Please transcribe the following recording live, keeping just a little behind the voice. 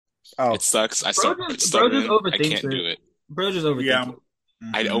Oh, It sucks. I Bro start bro just stuttering. I overthinks can't do it. it. Bro just overthinks yeah. it.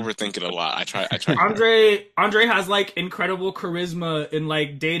 I Hmm. overthink it a lot. I try hard. Andre has like incredible charisma in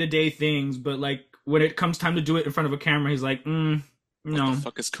like day to day things, but like when it comes time to do it in front of a camera, he's like, What the no,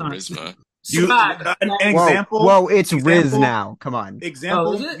 fuck is it's not. charisma? You Swag. an Swag. example, Whoa, it's Riz example, now. Come on. Oh, is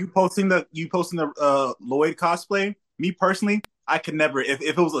example. it? You posting the Lloyd cosplay. Me personally, I could never. If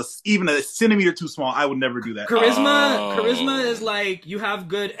it was even a centimeter too small, I would never do that. Charisma is Oh, like you have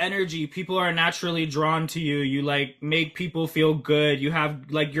good energy. People are naturally drawn to you. You like make people feel good. You have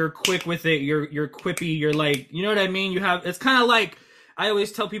like you're quick with it. You're quippy. You're like you know what I mean. You have it's kind of like I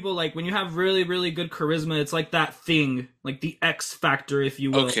always tell people like when you have really good charisma, it's like that thing, like the X factor, if you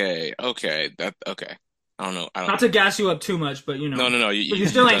will. okay. That okay. I don't know. I don't. Not to gas you up too much, but you No, know, no, no. but you You've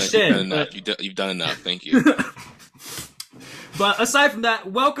still ain't done it. You've done shit. enough. You've done enough. Thank you. But aside from that,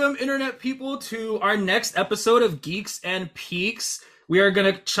 welcome internet people to our next episode of Geeks and Peaks. We are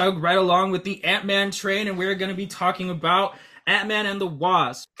gonna chug right along with the Ant-Man train, and we're gonna be talking about Ant-Man and the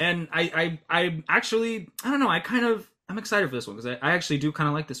Wasp. And I actually, I don't know, I'm excited for this one because I actually do kind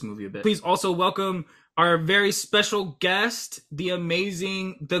of like this movie a bit. Please also welcome our very special guest, the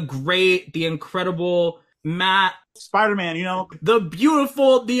amazing, the great, the incredible Matt, Spider-Man, you know, the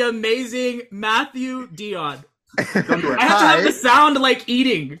beautiful, the amazing Matthew Dion. don't do it. I have to have Hi. the sound like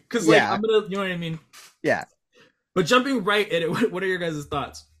eating because like Yeah. I'm gonna, you know what I mean. Yeah. But jumping right in it, what are your guys'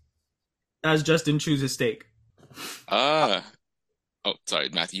 thoughts as Justin chooses his steak? Uh oh, sorry,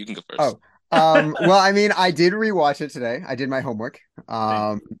 Matthew. You can go first. Oh. Well, I mean, I did rewatch it today. I did my homework.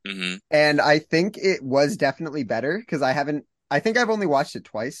 Hmm. And I think it was definitely better because I think I've only watched it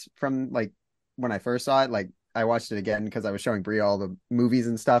twice from like when I first saw it. Like I watched it again because I was showing Bria all the movies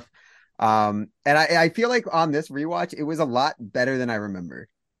and stuff. And I feel like on this rewatch, it was a lot better than I remember.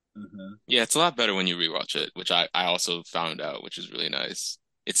 Mhm. Yeah, it's a lot better when you rewatch it, which I also found out, which is really nice.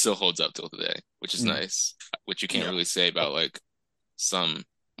 It still holds up till today, which is Mm. nice, which you can't Yeah. really say about like some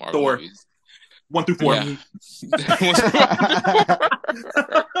Marvel Thor movies. 1 through 4. Yeah.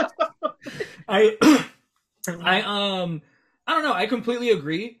 I I I don't know. I completely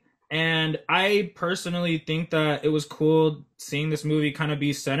agree, and I personally think that it was cool seeing this movie kind of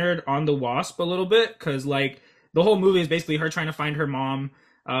be centered on the Wasp a little bit because like the whole movie is basically her trying to find her mom.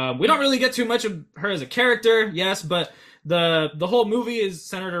 We don't really get too much of her as a character, yes, but the whole movie is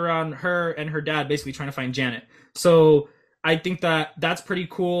centered around her and her dad basically trying to find Janet. So I think that that's pretty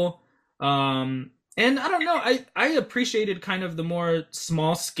cool. And I don't know, I appreciated kind of the more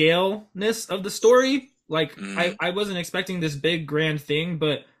small scale-ness of the story. Like Mm. I wasn't expecting this big grand thing,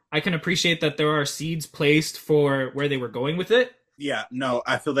 but I can appreciate that there are seeds placed for where they were going with it. Yeah, no,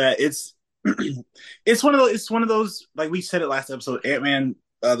 I feel that it's it's one of those like we said it last episode. Ant-Man,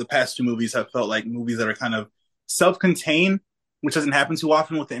 the past two movies have felt like movies that are kind of self-contained, which doesn't happen too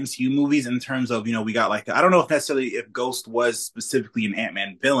often with the MCU movies. In terms of we got like I don't know if necessarily if Ghost was specifically an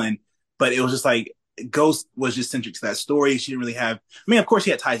Ant-Man villain, but it was just like Ghost was just centric to that story. She didn't really have. I mean, of course,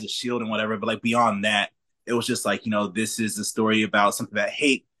 she had ties to Shield and whatever, but like beyond that, it was just like this is a story about something that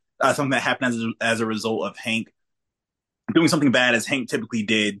happened as a result of Hank doing something bad as Hank typically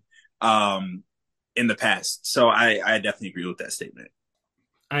did um, in the past. So I definitely agree with that statement.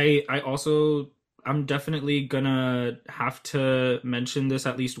 I also I'm definitely gonna have to mention this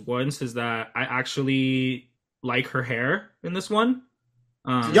at least once is that I actually like her hair in this one.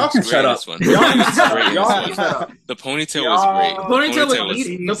 Y'all It's can great shut in up. this one. Y'all can It's shut great up. in Y'all this can one. shut up. The ponytail was great. The Y'all, ponytail was different.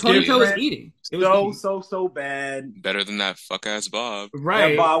 eating. It was So eating. so bad. better than that fuck ass Bob. That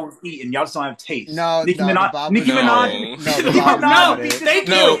Right. Bob was eating. Y'all just don't have taste. No, Nicki no, the Minaj. Bob was Nicki not Minaj. it. No. No, the Nicki Bob was Minaj. not No, it. thank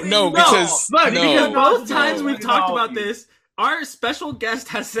No, you. no, No, because look, because no, both times no. we've talked about No. this, our special guest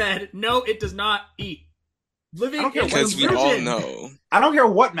has said no, it does not eat. Living I don't care in what Because you we all virgin. know. I don't care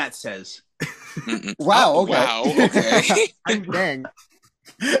what Matt says. Mm-mm. Wow, Oh, okay. wow, okay. Dang.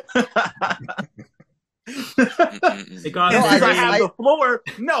 Mm-mm-mm. It got And No, since I very. have the floor,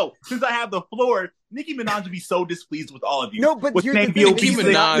 since I have the floor, Nicki Minaj would be so displeased with all of you. No, but With you're the name thing. Nicki B.O.B.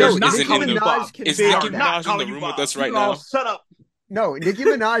 Minaj They're not isn't calling in you the- Bob. can Is They have Nicki are that. not Minaj in calling the you room Bob. with us You right can all now? shut up. No, Nicki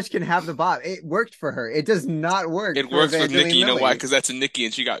Minaj can have the Bob. It worked for her. It does not work It for works with Evangeline Nicki, you know why? Lilly. Because that's a Nicki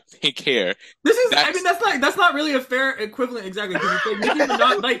and she got pink hair. This is. I mean, That's that's not really a fair equivalent exactly because it's like Nicki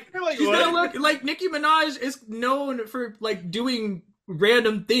Minaj. Like You're like, she's what? gonna look like Nicki Minaj is known for like doing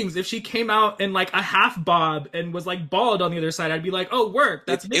random things. If she came out in like a half bob and was like bald on the other side, I'd be like, oh, work.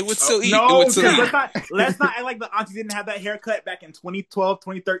 That's it Nicki. would still eat. It No, would still because eat. let's not act like the auntie didn't have that haircut back in 2012,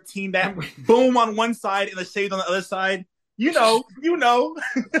 2013. That boom on one side and the shade on the other side. You know.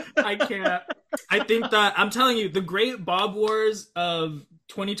 I can't. I think that I'm telling you, the great Bob Wars of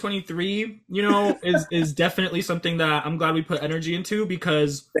 2023, is definitely something that I'm glad we put energy into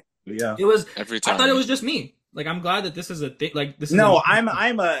because But yeah. It was. Every I thought it time. was just me. Like I'm glad that this is a thing. Like this is a. No, I'm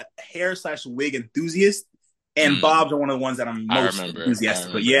a hair slash wig enthusiast, and Mm, bobs are one of the ones that I'm I most remember. I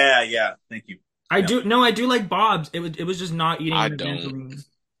enthusiastic. But remember. yeah, yeah, thank you. I Yeah. do no, I do like Bob's. It was just not eating I an don't. Evangeline.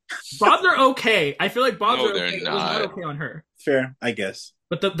 Bob's are okay. I feel like Bob's No, are they're okay. It was not not. okay on her. Fair, I guess.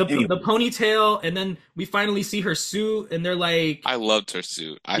 But the Anyway, ponytail, and then we finally see her suit, and they're like, I loved her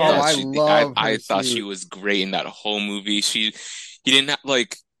suit. I yeah, Oh, thought I she I love I her thought she suit. was great in that whole movie. He didn't have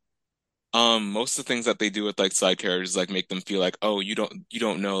like most of the things that they do with like side characters like make them feel like, oh, you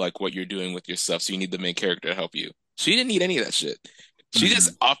don't know like what you're doing with your stuff, so you need the main character to help you. She didn't need any of that shit. She just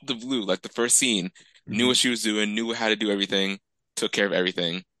mhm, off the blue, like the first scene, knew Mhm. what she was doing, knew how to do everything, took care of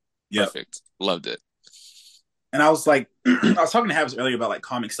everything. yep. Perfect. Loved it. And I was like, I was talking to Habs earlier about like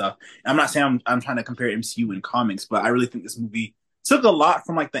comic stuff. And I'm not saying I'm trying to compare MCU and comics, but I really think this movie took a lot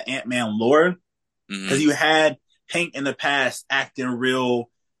from like the Ant-Man lore Hmm. because you had Hank in the past acting real.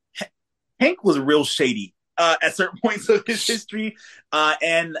 Hank was real shady at certain points of his history,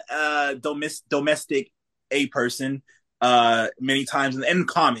 and domestic a person many times in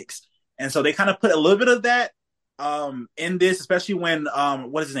comics, and so they kind of put a little bit of that in this, especially when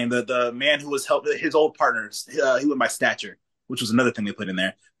what is his name, the man who was helped his old partners, he went by Stature, which was another thing they put in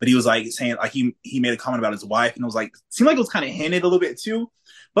there, but he was like saying like he made a comment about his wife, and it was like seemed like it was kind of hinted a little bit too,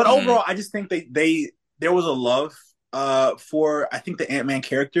 but Hmm. overall, I just think they there was a love for I think the Ant-Man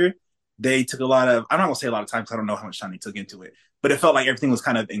character. They took a lot of, I'm not gonna say a lot of time because I don't know how much time they took into it, but it felt like everything was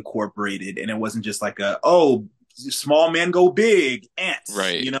kind of incorporated and it wasn't just like oh, small men go big ants,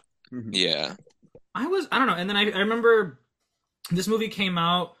 Right. Mhm. Yeah. I don't know. And then I remember this movie came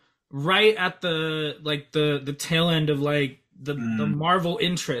out right at the like the tail end of like the mm-hmm. Marvel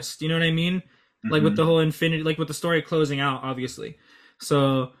interest. You know what I mean? Like with Mm-hmm. the whole Infinity, like with the story closing out, obviously.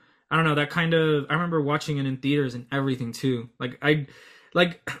 So I don't know. That kind of I remember watching it in theaters and everything too.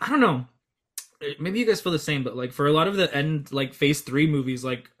 I don't know. Maybe you guys feel the same, but like for a lot of the end like phase 3 movies,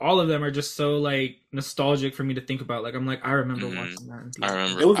 like all of them are just so like nostalgic for me to think about. Like I'm like I remember Hmm. watching that in I theaters.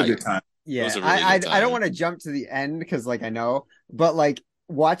 remember It was a I good time. it was Yeah, a really good I don't time. want to jump to the end because like I know, but like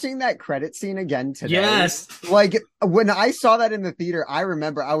watching that credit scene again today, Yes. like when I saw that in the theater, I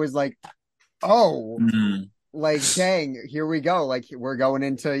remember I was like, oh, Mm-hmm. like dang, here we go. Like we're going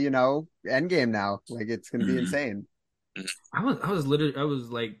into, Endgame now. Like it's gonna be Mm-hmm. insane. I was literally I was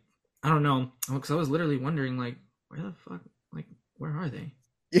like I don't know because I was literally wondering like where the fuck like where are they?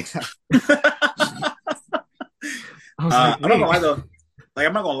 Yeah. I was like I'm not wait. gonna lie though. Like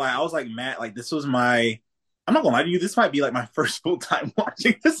I'm not gonna lie, I was like Matt. Like this was my. I'm not gonna lie to you. This might be like my first full time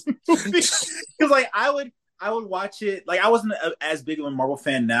watching this movie because like I would watch it. Like I wasn't as big of a Marvel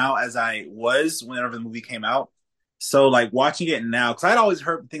fan now as I was whenever the movie came out. So like watching it now, because I'd always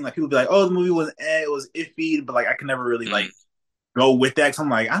heard the thing like people be like, "Oh, the movie was it was iffy," but like I could never really Mm, like go with that. Cause I'm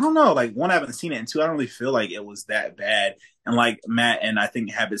like, I don't know. Like one, I haven't seen it, and two, I don't really feel like it was that bad. And like Matt and I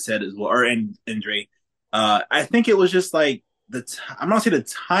think Habit said as well, or and Dre, I think it was just like I'm not gonna say the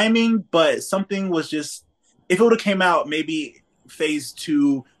timing, but something was just if it would have came out maybe phase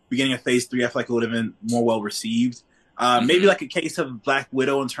 2, beginning of phase 3, I feel like it would have been more well received. Maybe hmm. like a case of Black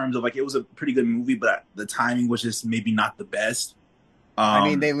Widow in terms of like it was a pretty good movie, but the timing was just maybe not the best. I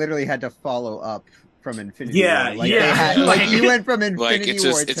mean, Um, they literally had to follow up from Infinity yeah, War. Like they yeah, Yeah. had, Yeah. like you Like went from Like Infinity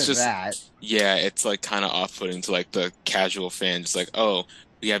War it's to just that. yeah, it's like kind of off-putting to like the casual fan. Just like, oh,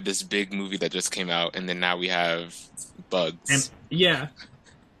 we have this big movie that just came out, and then now we have and bugs. yeah.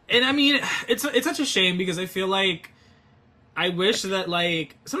 And I mean it's such a shame because I feel like I wish that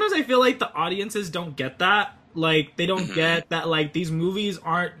like sometimes I feel like the audiences don't get that. Like they don't Hmm. get that like these movies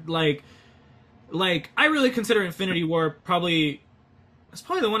aren't like I really consider Infinity War probably it's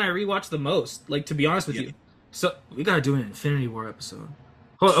probably the one I rewatched the most. Like to be honest with yeah. you, so we gotta do an Infinity War episode.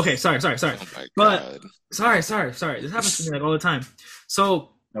 Oh, okay, sorry. Oh my But God. sorry. This happens to me like all the time.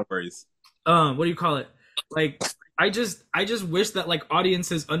 So No worries. what do you call it? Like I just wish that like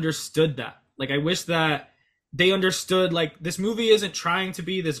audiences understood that. Like I wish that they understood like this movie isn't trying to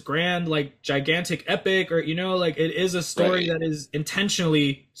be this grand like gigantic epic or like it is a story Right. that is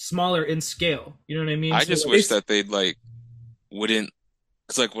intentionally smaller in scale. You know what I mean? I So just like, wish It's that they'd like wouldn't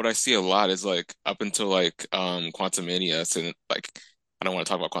because like what I see a lot is like up until like Quantumania, so like I don't want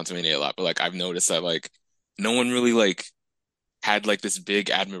to talk about Quantumania a lot, but like I've noticed that like no one really like had like this big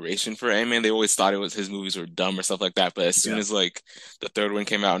admiration for Ant-Man. They always thought it was his movies were dumb or stuff like that. But as soon yeah. as like the third one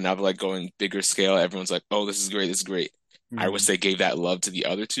came out and now they're like going bigger scale, everyone's like, "Oh, this is great, this is great." I wish Mhm. they gave that love to the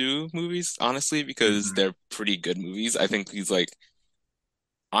other two movies, honestly, because Mhm. they're pretty good movies. I think he's like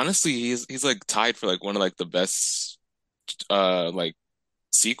honestly he's like tied for like one of like the best like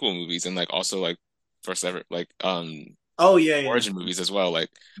sequel movies and like also like first ever like Oh yeah, yeah. origin movies as well. Like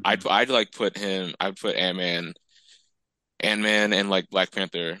I'd like put him, I'd put Ant-Man and like Black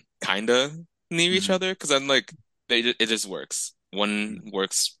Panther kinda near each Mhm. other because I'm like it just works. One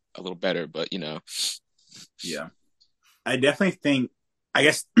works a little better, but you know, Yeah. I definitely think. I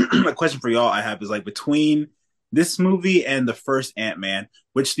guess a question for y'all I have is like between this movie and the first Ant Man,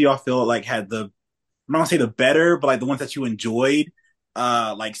 which do y'all feel like had the I'm not gonna say the better, but like the ones that you enjoyed,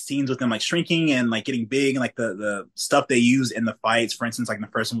 like scenes with them like shrinking and like getting big and like the stuff they use in the fights. For instance, like in the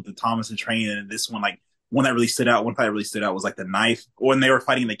first one with the Thomas the Train, and this one like one that really stood out. One fight that really stood out was like the knife when they were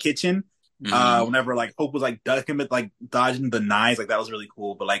fighting in the kitchen. hmm Whenever like Hope was like ducking, but like dodging the knives, like that was really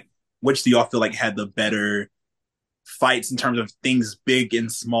cool. But like, which do y'all feel like had the better fights in terms of things big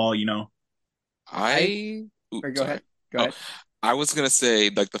and small? You know? I I or go sorry. ahead. Go Oh, ahead. I was gonna say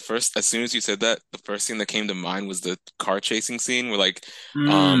like the first as soon as you said that, the first thing that came to mind was the car chasing scene where like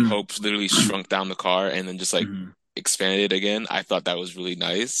Mm. Hope literally shrunk down the car and then just like Mhm. expanded it again. I thought that was really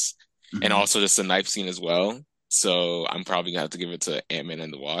nice. And Mhm. also just the knife scene as well. So I'm probably gonna have to give it to Ant-Man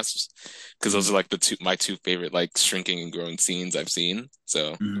and the Wasps because those Mhm. are like the two my two favorite like shrinking and growing scenes I've seen.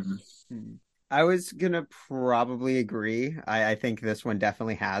 So Mhm. Hmm. I was gonna probably agree. I think this one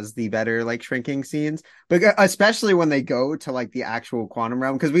definitely has the better like shrinking scenes, but especially when they go to like the actual quantum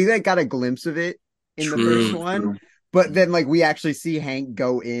realm because we like got a glimpse of it in the first True. one, True. but then like we actually see Hank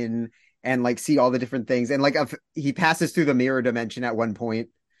go in and like see all the different things, and like he passes through the mirror dimension at one point,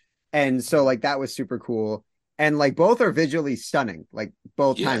 and so like that was super cool. And like both are visually stunning, like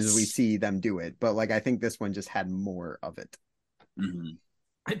both times we yes. see them do it, but like I think this one just had more of it. Mhm.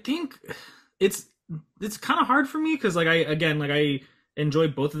 I think it's it's kind of hard for me because like I again like I enjoy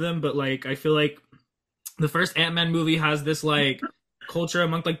both of them, but like I feel like the first Ant-Man movie has this like culture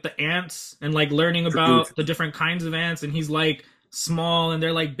among like the ants and like learning True. about the different kinds of ants, and he's like small and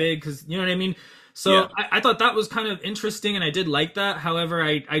they're like big because you know what I mean. Yeah. So I thought that was kind of interesting, and I did like that. However,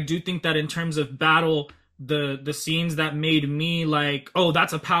 I do think that in terms of battle, the scenes that made me like, oh,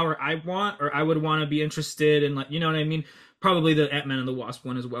 that's a power I want, or I would want to be interested in, like, you know what I mean. Probably the Ant Man and the Wasp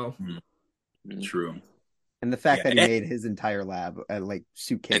one as well. Mhm. Mhm. True. And the fact Yeah. that he made his entire lab like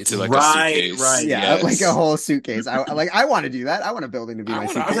Into suitcase. like a Right. suitcase. Right. Yeah, like a Yes. whole suitcase. I like I want to do that. I want a building to be my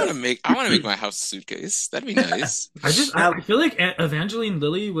suitcase. I want to make my house a suitcase. That'd be nice. Now, I feel like Evangeline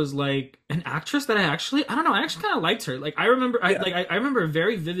Lilly was like an actress that I don't know, I actually kind of liked her. Like I remember yeah. I remember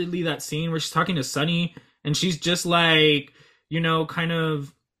very vividly that scene where she's talking to Sunny and she's just like, you know, kind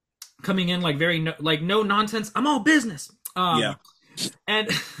of coming in like very no, like no nonsense. I'm all business. Yeah. And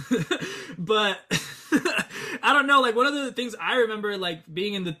but I don't know, like one of the things I remember like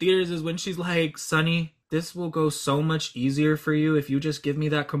being in the theaters is when she's like, Sonny, this will go so much easier for you if you just give me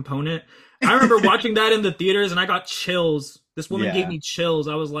that component. I remember watching that in the theaters and I got chills. This woman gave Yeah. me chills.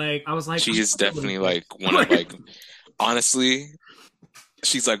 I was like, She I'm is totally definitely this. like one of like honestly,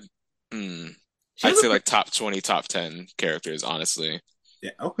 she's like hmm, She I'd has a say like top 20, top 10 characters, honestly.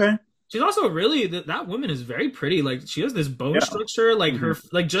 Yeah. Okay. she's also really that woman is very pretty. Like she has this bone Yeah. structure, like Hmm. her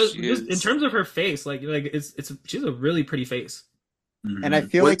like She just in is terms of her face, like it's she's a really pretty face. And I Hmm.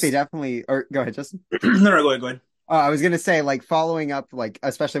 feel like they What's definitely or go ahead, Justin. no, no, go ahead. Go ahead. I was gonna say, like, following up, like,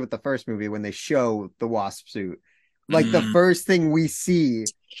 especially with the first movie when they show the Wasp suit, like, the Mm, first thing we see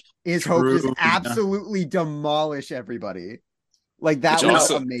is Hope just true. Yeah. absolutely demolish everybody. Like, which that was No.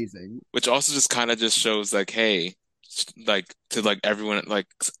 also amazing. which also just kind of just shows like hey, like to like everyone like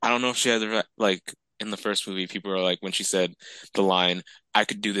I don't know if she had like in the first movie people are like when she said the line I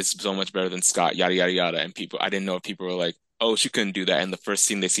could do this so much better than Scott yada yada yada and people I didn't know if people were like oh she couldn't do that and the first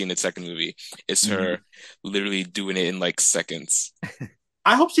scene they see in the second movie is Mhm. her literally doing it in like seconds.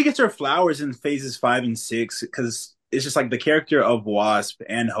 I hope she gets her flowers in phases 5 and 6 because it's just like the character of Wasp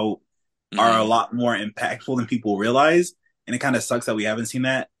and Hope are a Hmm lot more impactful than people realize, and it kind of sucks that we haven't seen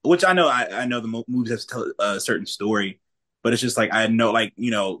that. Which I know, I know the movies have to tell a certain story, but it's just like I know, like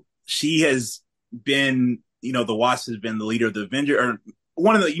she has been, the Wasp has been the leader of the Avenger or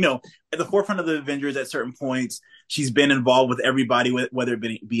one of the, at the forefront of the Avengers at certain points. She's been involved with everybody, whether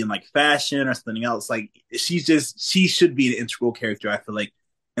it be in like fashion or something else. Like she should be an integral character. I feel like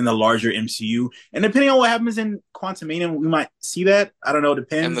in the larger MCU, and depending on what happens in Quantumania, we might see that. I don't know. It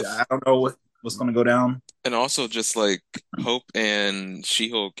and depends. the I don't know what's going to go down. and also just like Hope and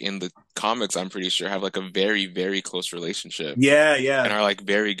She-Hulk in the comics I'm pretty sure have like a very very close relationship Yeah, and yeah. are like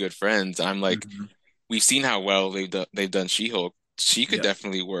very good friends. I'm like Mhm. we've seen how well they've done She-Hulk. She could Yeah.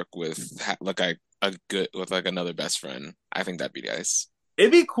 definitely work with like a good with like another best friend. I think that'd be nice.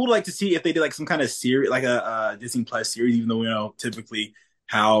 It'd be cool, like to see if they did like some kind of series, like a Disney Plus series. Even though we know typically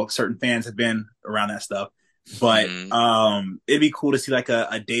how certain fans have been around that stuff. But Mm, it'd be cool to see like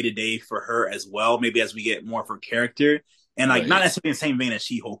a day to day for her as well. Maybe as we get more of her character, and like not right. necessarily in the same vein as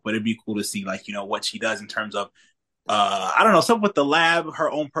She-Hulk, but it'd be cool to see like what she does in terms of I don't know, stuff with the lab, her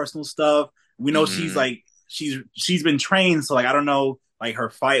own personal stuff. We know she's Mm, like she's been trained, so like I don't know, like her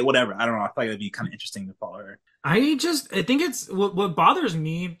fight, whatever. I don't know. I feel like it'd be kind of interesting to follow her. I think it's what bothers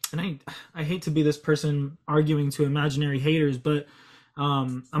me, and I hate to be this person arguing to imaginary haters, but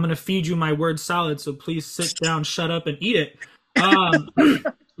I'm gonna feed you my word salad, so please sit down, shut up, and eat it. Um,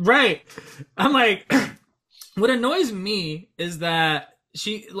 right. I'm like, what annoys me is that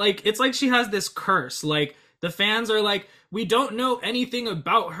she like it's like she has this curse. Like the fans are like, we don't know anything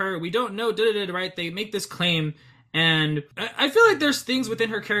about her. We don't know, right? They make this claim, and I feel like there's things within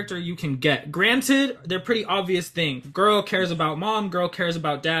her character you can get. Granted, they're pretty obvious things. Girl cares about mom. Girl cares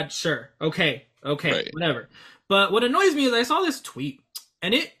about dad. Sure, okay, right. whatever. But what annoys me is I saw this tweet,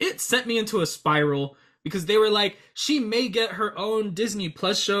 and it sent me into a spiral because they were like, she may get her own Disney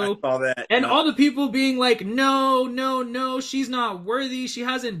Plus I show, saw that. and Yeah. all the people being like, no, no, no, she's not worthy. She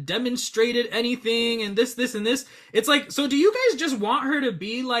hasn't demonstrated anything, and this, and this. It's like, so do you guys just want her to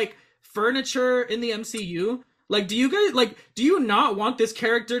be like furniture in the MCU? Like, do you guys like? Do you not want this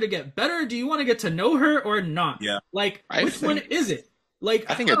character to get better? Do you want to get to know her or not? Yeah. Like, I which one think is it? Like,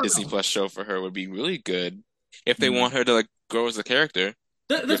 I I think a don't Disney know. Plus show for her would be really good if they Mhm. want her to like grow as a character.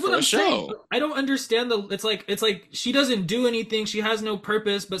 That's Give what her a I'm saying. show. I don't understand the. It's like she doesn't do anything. She has no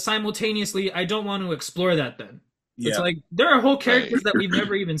purpose. But simultaneously, I don't want to explore that. Then it's Yeah. like there are whole Right. characters that we've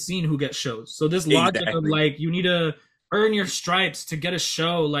never even seen who get shows. So this logic of Exactly. like you need to earn your stripes to get a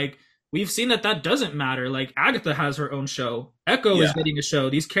show, like we've seen that doesn't matter. Like Agatha has her own show. Echo is Yeah. getting a show.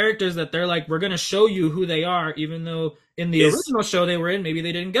 These characters that they're like, we're gonna show you who they are, even though in the It's original show they were in, maybe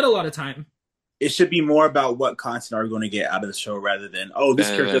they didn't get a lot of time. it should be more about what content are we going to get out of the show rather than this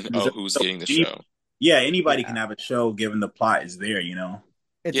character Then doesn't oh, deserve who's a show. getting the show? Yeah, anybody can Yeah. have a show given the plot is there.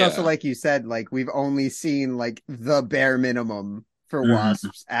 It's also Yeah. like you said, like we've only seen like the bare minimum for Hmm.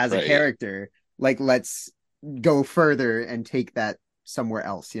 Wasps as a Right. character. Like let's go further and take that somewhere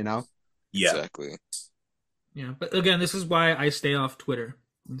else, you know? Yeah. Exactly. Yeah, but again, this is why I stay off Twitter.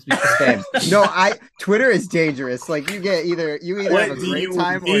 It's because Same. No, Twitter is dangerous. Like you either have a What do great you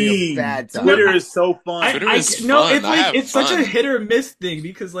time or you have a mean? bad time. Twitter is so fun. Twitter I is no, fun. it's I like have it's such a fun. hit or miss thing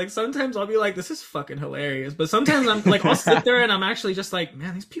because like sometimes I'll be like, this is fucking hilarious, but sometimes I'm like, I'll sit there and I'm actually just like,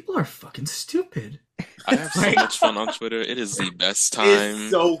 man, these people are fucking stupid. I have so Like, much fun on Twitter. It is the best It's time.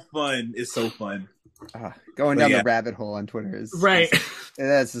 so fun. It's so fun. Going But down yeah. the rabbit hole on Twitter right.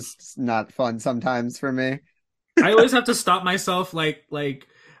 that's just not fun sometimes for me. I always have to stop myself. Like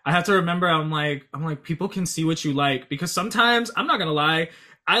I have to remember. I'm like people can see what you like because sometimes I'm not gonna lie.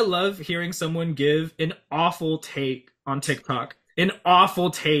 I love hearing someone give an awful take on TikTok, an awful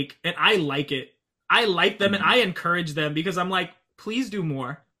take, and I like it. I like them and I encourage them because I'm like, please do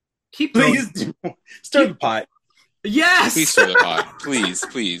more. Keep going. Please do. Stir the pot. Yes. Please stir the pot. Please,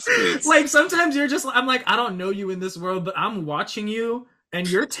 please, please. Like sometimes you're just I'm like, I don't know you in this world, but I'm watching you and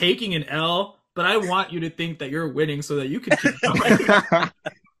you're taking an L, but I want you to think that you're winning so that you can keep going.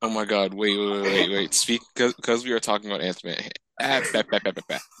 Oh my God! Wait! Speak, because we were talking about Antman.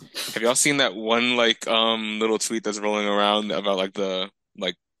 Have y'all seen that one like little tweet that's rolling around about like the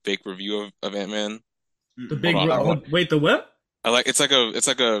like fake review of Antman? The big Hold on. wait, the what? I like it's like a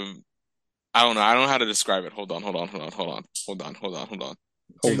I don't know. I don't know how to describe it. Hold on.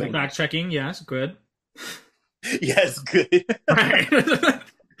 Holding. Back checking, yes, good. Yes, good. Right.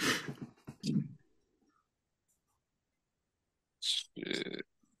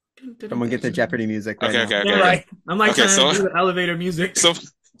 Someone get the Jeopardy music right Okay. Yeah, right. I'm like Okay, trying to so- do the elevator music. So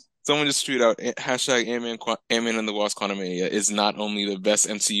someone just tweeted out hashtag Antman and the Wasp Quantumania is not only the best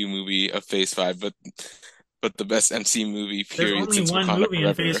MCU movie of Phase 5, but the best MCU movie There's period only since one Wakanda movie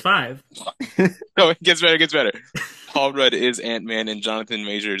in Forever. Phase 5. No, it gets better. Paul Rudd is Ant-Man and Jonathan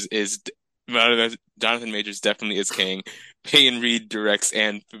Majors definitely is Kang. Peyton Reed directs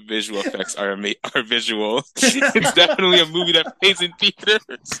and visual effects are visual. It's definitely a movie that plays in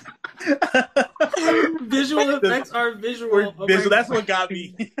theaters. Visual effects are visual. Oh Visual, my that's God. what got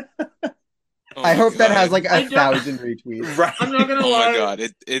me. Oh I my hope that God. has like I a don't- 1,000 retweets. Right. I'm not gonna Oh lie. my God.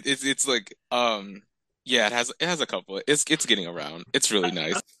 It's like yeah, it has a couple. It's getting around. It's really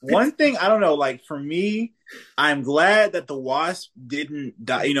nice. One thing I don't know, like for me, I'm glad that the Wasp didn't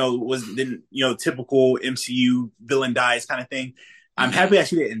die. Didn't typical MCU villain dies kind of thing. I'm Mhm. happy that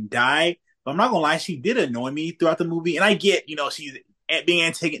she didn't die, but I'm not gonna lie, she did annoy me throughout the movie. And I get, she's being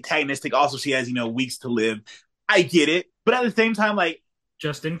antagonistic. Also, she has weeks to live. I get it, but at the same time, like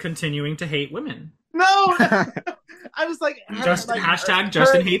Justin continuing to hate women. No, I was like,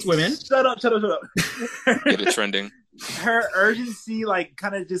 Justin hates women. Shut up. Get it trending. Her urgency, like,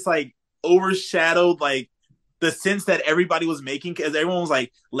 kind of just like overshadowed like the sense that everybody was making, because everyone was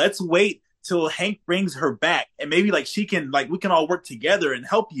like, let's wait till Hank brings her back and maybe like she can, like, we can all work together and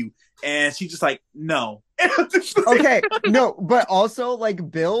help you. And she's just like, no. Okay, no, but also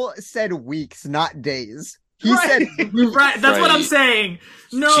like Bill said weeks, not days. He said right. That's what I'm saying.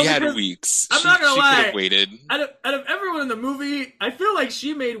 No, she had weeks. I'm not gonna lie. She could have waited. Out of everyone in the movie, I feel like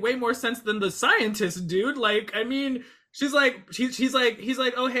she made way more sense than the scientist dude. Like, I mean, he's like,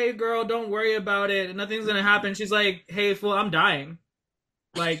 oh hey girl, don't worry about it, nothing's gonna happen. She's like, hey fool, I'm dying.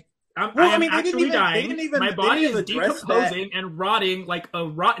 Like, I am actually dying. My body is decomposing and rotting like a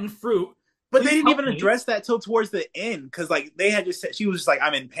rotten fruit. But they didn't even address that till towards the end, because like they had just said, she was just like,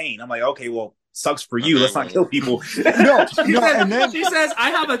 I'm in pain. I'm like, okay, well, sucks for you. Let's not kill people. no, and then she says, I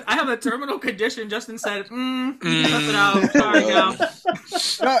have a terminal condition. Justin said, cut it out. Sorry, now.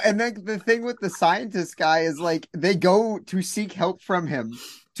 No, and then the thing with the scientist guy is like they go to seek help from him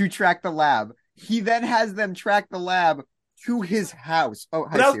to track the lab. He then has them track the lab to his house. Oh,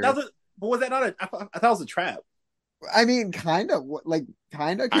 hi, but was that not I thought it was a trap. I mean, kind of,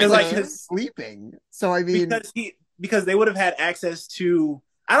 because like he's sleeping. So I mean, because they would have had access to.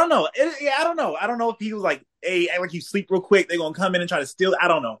 I don't know. I don't know. I don't know if he was like, hey, like you sleep real quick, they're gonna come in and try to steal. I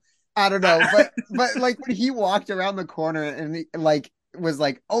don't know. But like when he walked around the corner and he, like was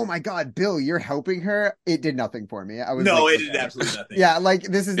like, oh my god, Bill, you're helping her. It did nothing for me. I was no, like, it did absolutely nothing. Yeah, like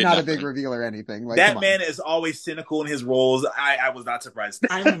this is not a big reveal or anything. Like that man is always cynical in his roles. I was not surprised.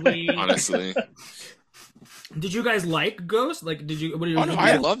 Honestly. Did you guys like Ghost? Like, did you? What did you? Oh no,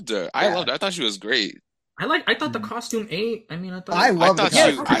 I loved her. I loved her. I thought she was great. I thought the costume ate. I mean, I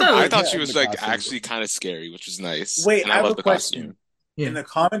thought she was like actually kind of scary, which was nice. Wait, and I love the costume. Yeah. In the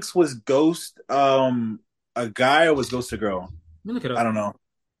comics, was Ghost a guy or was Ghost a girl? Let me look it up. I don't know.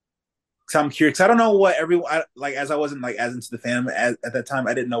 Cause I'm curious. I don't know what everyone like. As I wasn't like as into the fandom at that time,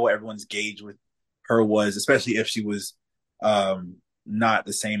 I didn't know what everyone's gauge with her was, especially if she was not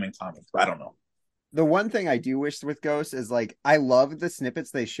the same in comics. But I don't know. The one thing I do wish with Ghost is like I love the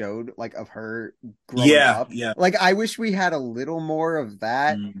snippets they showed like of her growing up. Yeah. Like I wish we had a little more of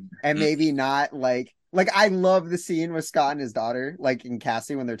that and maybe not like I love the scene with Scott and his daughter, like in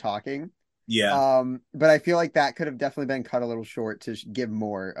Cassie when they're talking. Yeah. But I feel like that could have definitely been cut a little short to give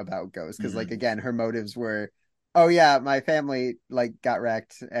more about Ghost because like again her motives were, oh yeah, my family like got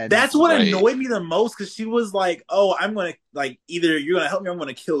wrecked, and that's what annoyed me the most, because she was like, oh, I'm gonna like either you're gonna help me or I'm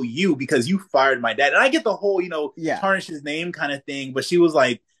gonna kill you because you fired my dad. And I get the whole tarnish his name kind of thing, but she was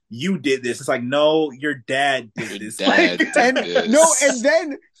like, you did this. It's like, no, your dad did this. And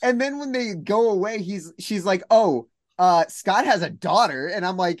then when they go away, she's like, oh, Scott has a daughter, and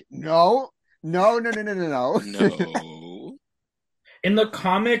I'm like, no. No. In the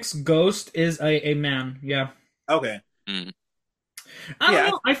comics, Ghost is a man. Yeah. Okay. I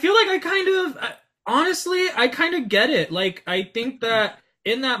don't know. I feel like honestly, I kind of get it. Like, I think that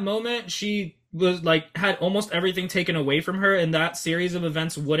in that moment, she was like, had almost everything taken away from her, and that series of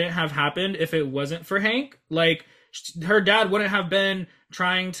events wouldn't have happened if it wasn't for Hank. Like, her dad wouldn't have been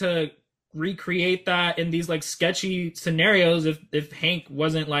trying to recreate that in these like sketchy scenarios if Hank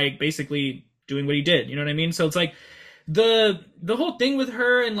wasn't like basically doing what he did. You know what I mean? So it's like, the whole thing with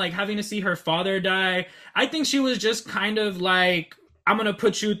her and like having to see her father die, I think she was just kind of like, I'm gonna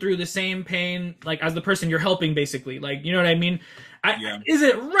put you through the same pain like as the person you're helping, basically. Like, you know what I mean? Is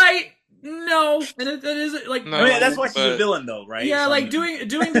it right? No. And it is like, no, I mean, that's why she's a villain though, right? Yeah, like doing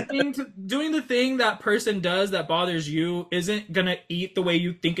the thing that person does that bothers you isn't gonna eat the way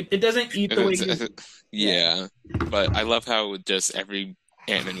you think it doesn't eat the way you. Yeah, but I love how just every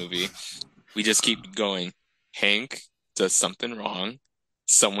Ant-Man movie we just keep going. Hank does something wrong.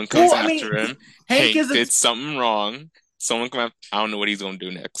 Someone comes after him. Hank did something wrong. Someone come after. I don't know what he's going to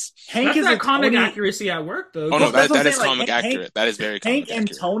do next. Hank is that comic accuracy at work, though. Oh no, that is comic accurate. That is very comic accurate. Hank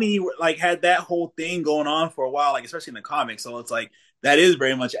and Tony like had that whole thing going on for a while, like especially in the comics. So it's like that is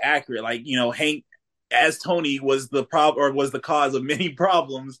very much accurate. Like, Hank as Tony was the problem or was the cause of many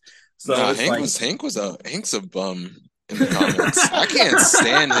problems. So Hank's a bum in the comics. I can't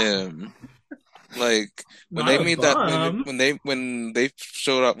stand him. Like when they made that when they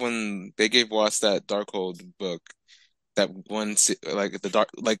showed up when they gave Wasp that Darkhold book, that one like the dark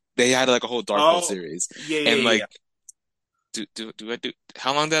like they had like a whole Darkhold series.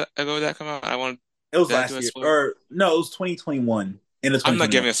 How long ago did that come out? It was last year or no, it was 2021. I'm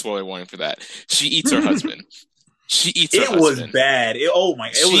not giving a spoiler warning for that. She eats her husband. She eats her husband. It was bad.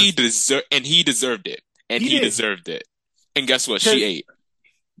 He deserved it. And he deserved it. And guess what? She ate.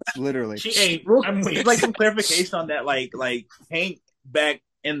 Literally. She ate. I'm weak. Like some clarification on that. Like Hank back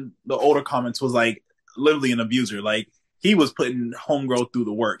in the older comments was like literally an abuser. Like he was putting homegirl through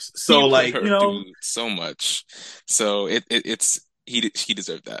the works. So He like put her through so much. So it's he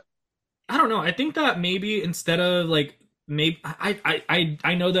deserved that. I don't know. I think that maybe instead of like maybe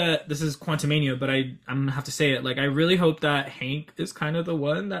I know that this is Quantumania, but I'm gonna have to say it. Like I really hope that Hank is kind of the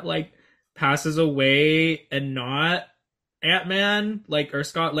one that like passes away and not Ant-Man, like or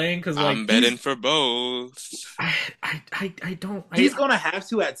Scott Lang, because like I'm betting for both. I don't. He's gonna have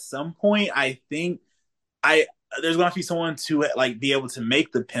to at some point. I think there's gonna have to be someone to like be able to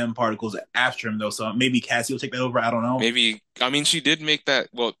make the Pym particles after him though. So maybe Cassie will take that over. I don't know. Maybe I mean she did make that.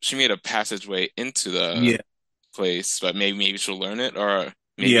 Well, she made a passageway into the place, but maybe she'll learn it, or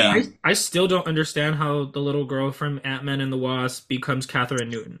maybe. Yeah. I still don't understand how the little girl from Ant-Man and the Wasp becomes Catherine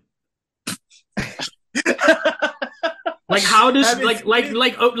Newton. Like how does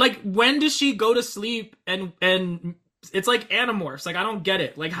like when does she go to sleep and it's like Animorphs? Like I don't get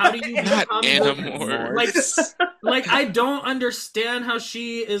it. Like how do you Not become Animorphs. like I don't understand how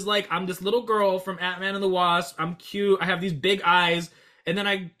she is like I'm this little girl from Ant-Man and the Wasp. I'm cute. I have these big eyes. And then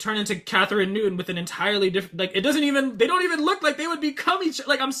I turn into Catherine Newton with an entirely different, like, they don't even look like they would become each,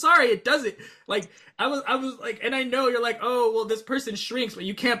 like, I'm sorry, it doesn't. Like, I was like, and I know you're like, oh, well, this person shrinks, but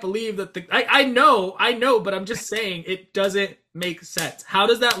you can't believe that I know, but I'm just saying, it doesn't make sense. How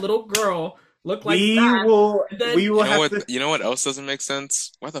does that little girl look like that? We will have to. You know what else doesn't make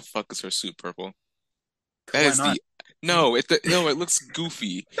sense? Why the fuck is her suit purple? That Why is not? it looks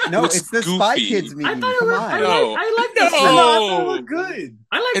goofy. No, looks it's the goofy. Spy Kids meme. I thought Come it was, on. I like the No. suit. I thought it looked good.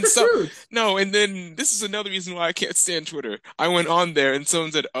 I like And the suit. No, and then this is another reason why I can't stand Twitter. I went on there and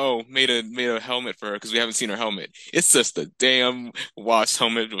someone said, "Oh, made a helmet for her because we haven't seen her helmet." It's just a damn Wasp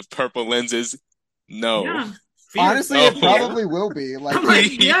helmet with purple lenses. No. Yeah. Honestly, No. it probably will be. Like, I'm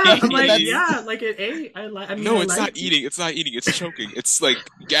like, yeah, that's- like it ate. I mean, No, I it's like not it. eating. It's not eating. It's choking. It's like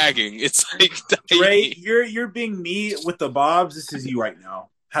gagging. It's like Dre, dying. you're being me with the bobs. This is you right now.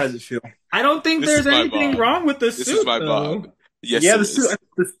 How does it feel? I don't think This there's is my anything Bob. wrong with the This suit, is my though. Bob. Yes, Yeah, it the is. suit.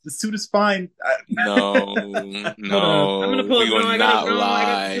 The suit is fine. No, I'm gonna pull we it. will No, I not gotta.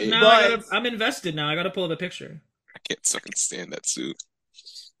 No, lie. I'm invested now. I gotta pull up a picture. I can't fucking stand that suit.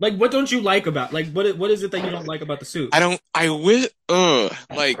 Like, what don't you like about? Like, what is it that you don't like about the suit? I wish.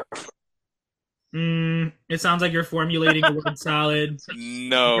 Like. It sounds like you're formulating a word salad.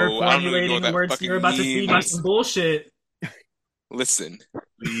 No, You're I don't really know formulating what the that words. fucking You're about to feed me means. some bullshit. Listen,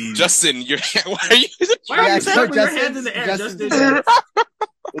 Please. Justin, why are you? Why are Yeah, you so sitting with your Justin- hands in the air, Justin- Justin?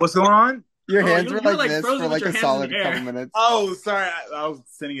 What's going on? your Oh, hands you- were you're, like like, this frozen for with like your a hands in solid the air. couple minutes. Oh, sorry. I was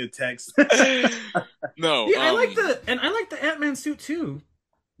sending you a text. No, Yeah, I like the Ant-Man suit too.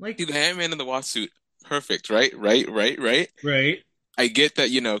 Like, the Antman and the Wasp suit, perfect, right? right? I get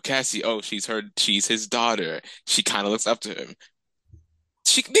that, Cassie. Oh, she's his daughter. She kind of looks up to him.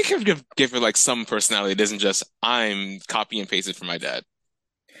 They could give her like some personality. It isn't just I'm copy and pasted from my dad.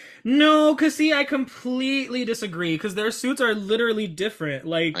 No, cause see, I completely disagree. Cause their suits are literally different.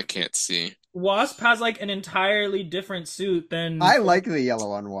 Like, I can't see. Wasp has like an entirely different suit than. I like the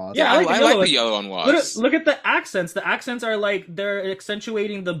yellow on Wasp. Yeah, I I like the like yellow. the yellow on Wasp. Look at the accents. The accents are like they're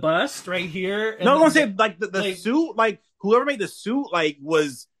accentuating the bust right here. And No, I'm gonna then say like the like- suit, like whoever made the suit, like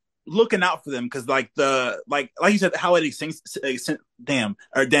was looking out for them because like like you said, how it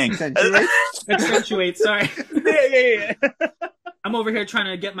dang. Accentuate? accentuates. Sorry, yeah. I'm over here trying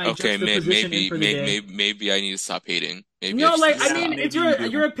to get my Okay, juxtaposition in for the day. maybe I need to stop hating. Maybe No, I like just I need to mean, stop. it's Maybe you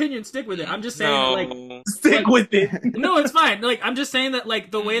do. your opinion. Stick with it. I'm just saying, No. like, Stick with it. no, it's fine. Like I'm just saying that,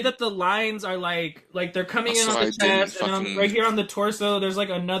 like the way that the lines are, like they're coming in Also, on I the didn't chest, and fucking- right here on the torso, there's like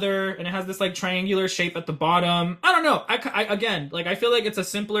another, and it has this like triangular shape at the bottom. I don't know. I again, like I feel like it's a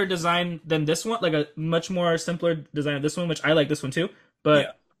simpler design than this one, like a much more simpler design of this one, which I like this one too. But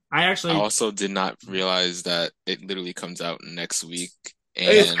Yeah. I actually, I also did not realize that it literally comes out next week, and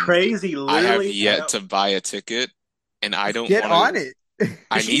It's crazy. I have Literally, yet to buy a ticket, and I don't Get wanna, on it.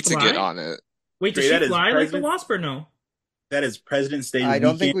 I Does she need to fly? get on it. wait, does Dre, she that is fly like the President- Wasp or no? That is President's Day. I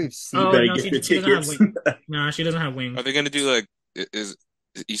don't think weekend. we've seen Oh, You better no, get she your doesn't have tickets. wings. Nah, she doesn't have wings. Are they gonna do like is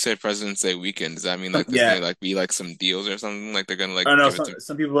you said President's Day weekend? Does that mean like there's Yeah. gonna like be like some deals or something? Like they're gonna like I don't know. give it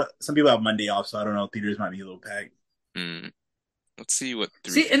Some people have Monday off, so I don't know. Theaters might be a little packed. to. Let's see what.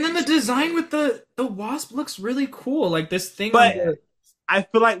 See, and then the design with the Wasp looks really cool. Like this thing. But- on the- I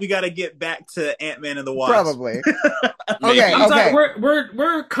feel like we got to get back to Ant-Man and the Wasp. Probably. Maybe. Okay, I'm sorry, okay.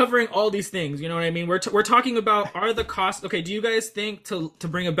 we're covering all these things. You know what I mean? We're talking about are the costs. Okay, do you guys think to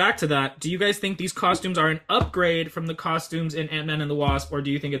bring it back to that? Do you guys think these costumes are an upgrade from the costumes in Ant-Man and the Wasp, or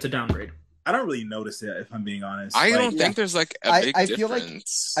do you think it's a downgrade? I don't really notice it if I'm being honest. I Like, don't Yeah. think there's like a I big I feel like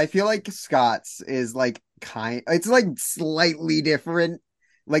difference. I feel like Scott's is like it's like slightly different.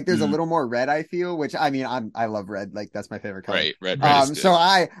 Like there's a mm, little more red, I feel, which I mean I love red. Like that's my favorite color. Right, red is So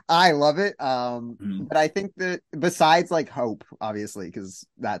good. I love it. mm, But I think that besides like Hope, obviously, because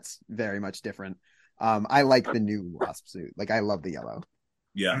that's very much different. I like the new Wasp suit. Like I love the yellow.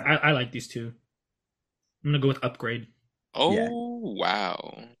 yeah. I like these two. I'm gonna go with upgrade. Yeah. Oh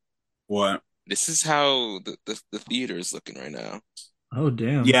wow. What? This is how the theater is looking right now. Oh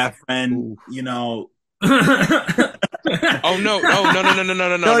damn. Yeah, friend. Ooh. You know, Oh no, no, no, no, no, no, no,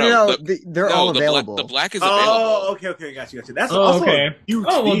 no, no, No, no, no. no. They're all The available. black is oh, available. okay, okay, got you. That's Oh, also a okay. huge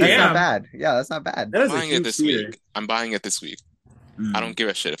Oh, well, That's theater. not damn. bad. Yeah, that's not bad. That is a Buying it huge this theater. week. I'm buying it this week. I Mm. don't give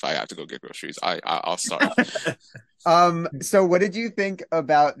a shit if I have to go get groceries. I'll start. So what did you think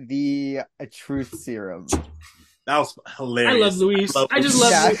about the truth serum? That was I love hilarious. Luis. I love I just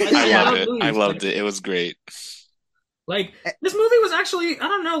Luis. love. Yeah. I I love love it. I Luis. loved it. It was great. Like this movie was actually, I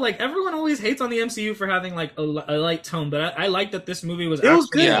don't know, like everyone always hates on the MCU for having like a light tone, but I like that this movie was It was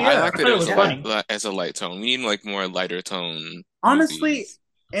actually. good, Yeah, I yeah. liked I it thought it as was a funny. as a light tone. We need like more lighter tone Honestly, movies.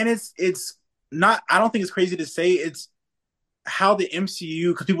 and it's not. I don't think it's crazy to say it's how the MCU,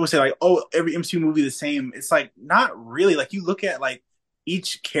 because people say like, oh, every MCU movie the same. It's like not really. Like you look at like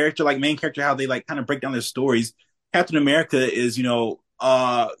each character, like main character, how they like kind of break down their stories. Captain America is,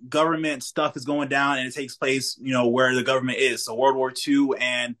 government stuff is going down and it takes place, where the government is. So World War II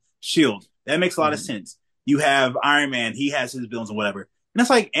and Shield. That makes a lot of Mhm. sense. You have Iron Man, he has his villains and whatever. And it's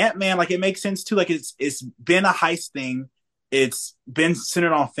like Ant-Man, like it makes sense too. Like it's been a heist thing. It's been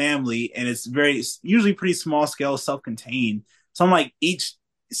centered on family and it's usually pretty small scale, self-contained. So I'm like each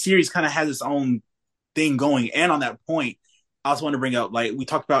series kind of has its own thing going. And on that point, I also want to bring up like we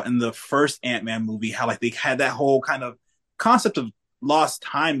talked about in the first Ant-Man movie, how like they had that whole kind of concept of lost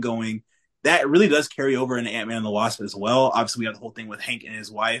time going. That really does carry over into Ant-Man and the Wasp as well. Obviously, we have the whole thing with Hank and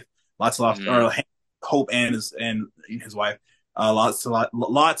his wife, lots of lost, Hmm. or Hank, Hope and his wife, lots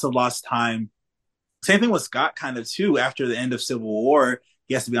of lost time. Same thing with Scott, kind of too. After the end of Civil War,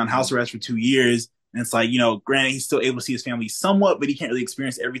 he has to be on Mhm. house arrest for 2 years. And it's like, granted, he's still able to see his family somewhat, but he can't really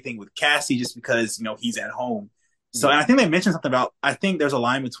experience everything with Cassie just because, he's at home. So, and Yeah. I think they mentioned something about, I think there's a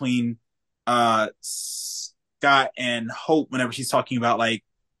line between Scott and Hope whenever she's talking about, like,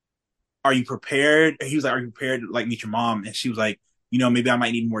 are you prepared? He was like, are you prepared to, like, meet your mom? And she was like, maybe I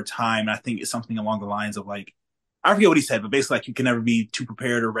might need more time. And I think it's something along the lines of, like, I forget what he said, but basically, like, you can never be too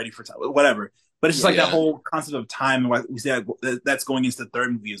prepared or ready for time, whatever. But it's just like that Yeah. whole concept of time, and what we said that's going into the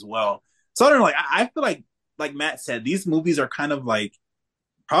third movie as well. So I don't know, like I feel like Matt said, these movies are kind of like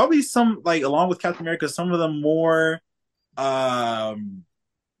probably some like along with Captain America, some of them more um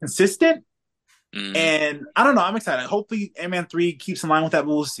consistent. Hmm. And I don't know, I'm excited. Hopefully, Ant-Man 3 keeps in line with that, but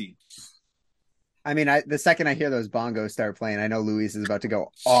we'll see. I mean, the second I hear those bongos start playing, I know Luis is about to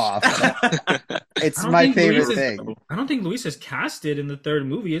go off. It's I don't my think favorite Luis is. thing. I don't think Luis is casted in the third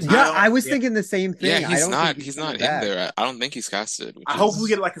movie, is he? Yeah, don't- I was yeah. thinking the same Yeah, thing. I don't think he's coming not in back. there. I don't think he's casted, which I hope we is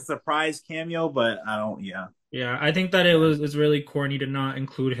get like a surprise cameo, but I don't. Yeah, Yeah, I think that it's really corny to not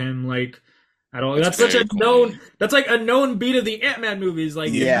include him like at all. It's That's such very a corny. known. That's like a known beat of the Ant-Man movies.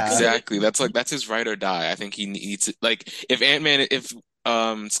 Like Yeah. Exactly. That's his ride or die. I think he needs it. Like if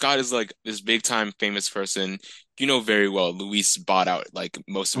Scott is like this big time famous person, you know very well Luis bought out like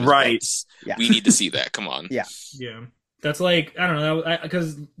most of his right. books. Yeah. We need to see that. Come on. Yeah. Yeah, that's like I don't know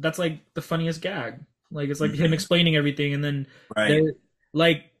because that's like the funniest gag. Like it's like him explaining everything, and then Right. they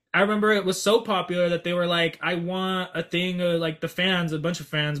like I remember it was so popular that they were like, I want a thing like the fans, a bunch of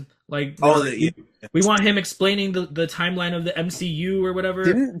fans, like they were like, yeah. we want him explaining the timeline of the MCU or whatever.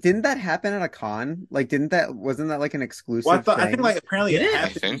 Didn't that happen at a con? Like, wasn't that like an exclusive Well, I thing? think like apparently Did it it? I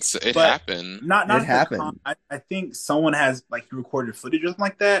happened. think so. It But happened. not It at the happened. con. I think someone has like recorded footage or something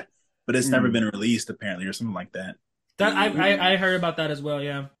like that, but it's never been released apparently or something like that. That I heard about that as well.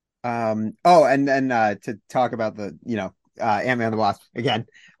 Yeah. Oh, and then to talk about the Ant-Man and the Wasp again.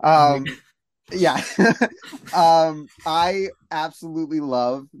 Yeah. I absolutely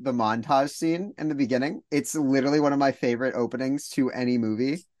love the montage scene in the beginning. It's literally one of my favorite openings to any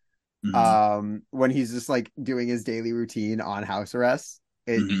movie. Mhm. When he's just like doing his daily routine on house arrest.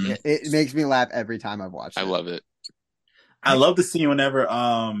 It, Mhm. it makes me laugh every time I've watched I it. love it. I love the scene whenever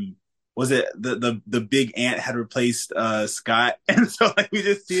was it the big ant had replaced Scott, and so like we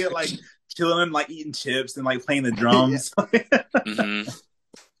just see it like chilling, like eating chips and like playing the drums. Hmm.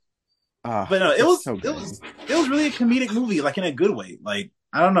 But no, It's so it good. was really a comedic movie, like in a good way. Like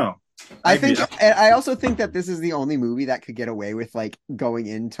I don't know. I agree. think, and I also think that this is the only movie that could get away with like going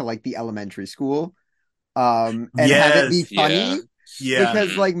into like the elementary school, and have it be Yes. funny, Yeah. Yeah,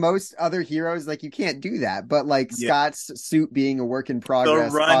 because like most other heroes, like you can't do that. But like yeah. Scott's suit being a work in The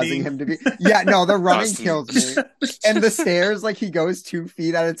progress, causing running. him to be no, the running Austin. kills me. And the stairs, like he goes 2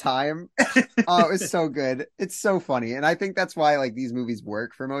 feet at a time. Oh, it was so good. It's so funny. And I think that's why like these movies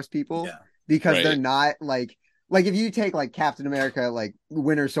work for most people Yeah. because they're Right. not like if you take like Captain America, like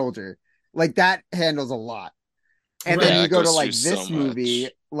Winter Soldier, like that handles a lot. And then Yeah, you it go to goes like through so this movie,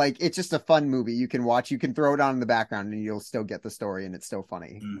 much. like it's just a fun movie you can watch. You can throw it on in the background and you'll still get the story and it's still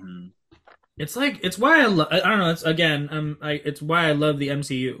funny. Hmm. It's like it's why I don't know. It's again, it's why I love the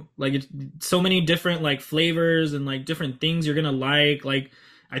MCU. Like it's so many different like flavors and like different things you're gonna like. Like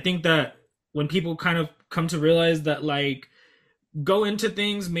I think that when people kind of come to realize that like go into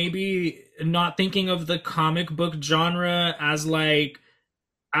things maybe not thinking of the comic book genre as like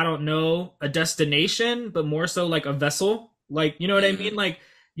I don't know, a destination, but more so like a vessel. Like, you know what I Mhm. mean? Like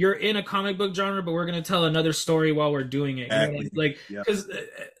you're in a comic book genre, but we're gonna tell another story while we're doing it. You know what I mean? Exactly. Like, Yeah. because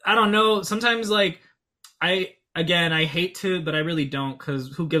I don't know. Sometimes like I hate to, but I really don't.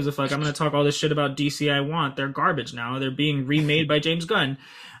 Because who gives a fuck? I'm gonna talk all this shit about DC. I want. They're garbage now. They're being remade by James Gunn.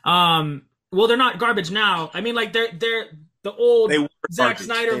 Well, they're not garbage now. I mean, like they're the old They were Zack garbage.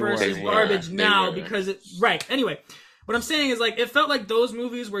 Snyder They were. versus They were. garbage They now were. because it right. Anyway, what I'm saying is like it felt like those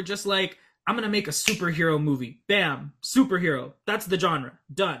movies were just like I'm gonna make a superhero movie. Bam, superhero. That's the genre.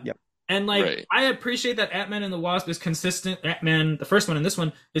 Done. Yep. And like Right. I appreciate that Ant-Man and the Wasp is consistent. Ant-Man, the first one and this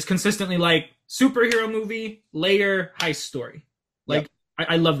one is consistently like superhero movie, layer, heist story. Like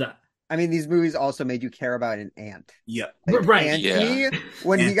I love that. I mean, these movies also made you care about an ant. Yeah. Like, Right. Anthony, Yeah.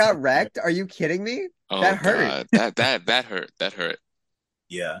 when he Anthony. got wrecked, are you kidding me? Oh That hurt. God, that hurt. That hurt.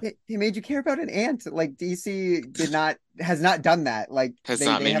 Yeah. He made you care about an ant. Like DC has not done that. Like Has they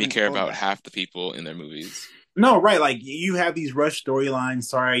not made me haven't care shown about that. half the people in their movies. No, right. Like you have these rush storylines.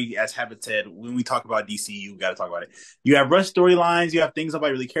 Sorry, as Habit said, when we talk about DC, you got to talk about it. You have rush storylines. You have things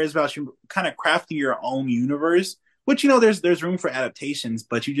nobody really cares about. You're kind of crafting your own universe, which there's room for adaptations,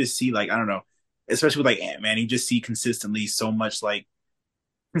 but you just see like I don't know, especially with like Ant-Man, you just see consistently so much like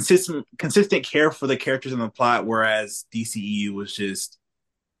consistent care for the characters in the plot, whereas DCEU was just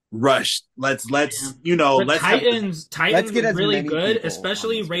rushed. Let's But let's have Titans Let's get is as really many good, people on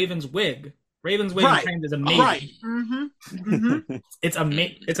especially this Raven's wig. Raven's wig in right, Titans is amazing. right. Mm-hmm.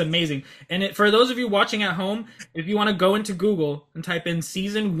 It's amazing. And for those of you watching at home, if you want to go into Google and type in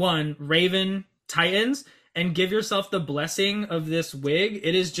season 1 Raven Titans and give yourself the blessing of this wig,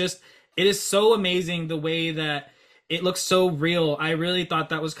 it is so amazing the way that it looks so real. I really thought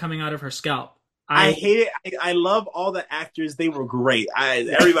that was coming out of her scalp. I hate it. I love all the actors. They were great.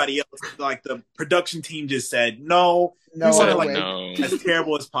 Everybody else, like the production team, just said no. No, we want to other like way. No. as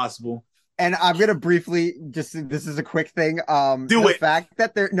terrible as possible. And I'm gonna briefly this is a quick thing. Do the it. fact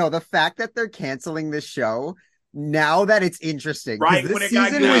that they're canceling this show now that it's interesting. 'Cause Right, this when it got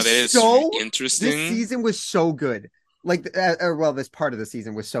season good. Now was that is so interesting. this season was so good. Like well, this part of the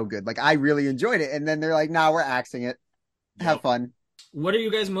season was so good. Like I really enjoyed it. And then they're like, nah, we're axing it. Have Yep. fun. What are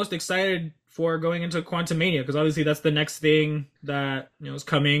you guys most excited for going into Quantumania? Because obviously that's the next thing that is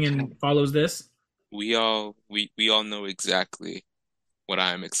coming and follows this. We all know exactly what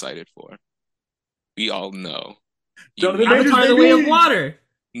I'm excited for. We all know. Jonathan You- Majors, Avatar: The Way of baby! Water.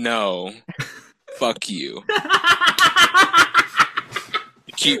 No. Fuck you.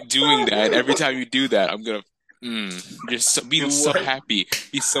 You keep doing that. Every time you do that, I'm gonna be so What? happy.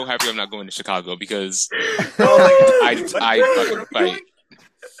 Be so happy I'm not going to Chicago because Oh my I God. fucking fight.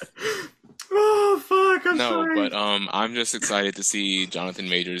 Oh fuck! I'm No, sorry. but I'm just excited to see Jonathan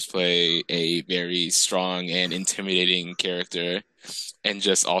Majors play a very strong and intimidating character, and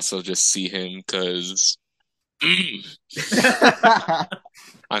just also just see him because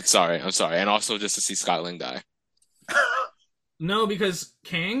I'm sorry, and also just to see Scott Lang die. No, because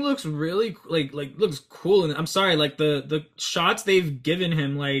Kang looks really like looks cool, and I'm sorry, like the shots they've given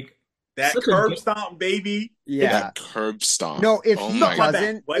him, like That such a curb good- stomp, baby. Yeah. That curb stomp. No, if Oh he my God.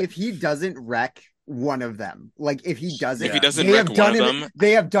 doesn't, What? if he doesn't wreck one of them, like if he doesn't, If he doesn't they wreck have one done of it. them,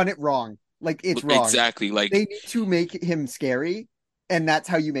 They have done it wrong. Like it's wrong. exactly. Like They need to make him scary, and that's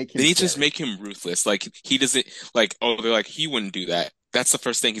how you make him. they need to just scary. make him ruthless. Like he doesn't like. Oh, they're like he wouldn't do that. That's the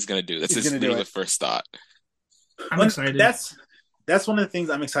first thing he's gonna do. That's He's his gonna do literally it. the first thought. I'm excited. That's one of the things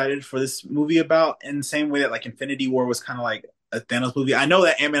I'm excited for this movie about. In the same way that like Infinity War was kind of like a Thanos movie. I know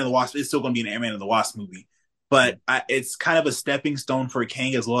that Ant-Man and the Wasp is still going to be an Ant-Man and the Wasp movie, but it's kind of a stepping stone for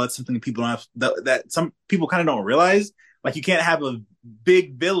Kang as well. That's something that people don't have that some people kind of don't realize. Like you can't have a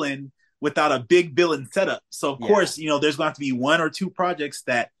big villain without a big villain setup. So of Yeah. course, there's going to have to be one or two projects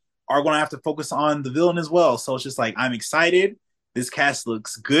that are going to have to focus on the villain as well. So it's just like I'm excited. This cast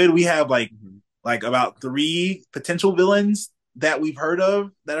looks good. We have like about 3 potential villains that we've heard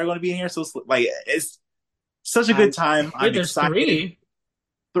of that are going to be in here. So like it's such a good time. Wait, I'm there's excited. three.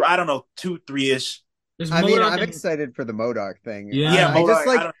 I don't know, 2, 3 ish. There's I mean, Modok I'm and excited for the MODOK thing. yeah. Yeah, I just Modok. I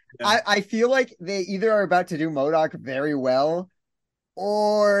like don't. Yeah. I feel like they either are about to do MODOK very well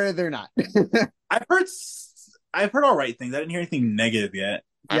or they're not. I've heard I've heard all right things. I didn't hear anything negative yet.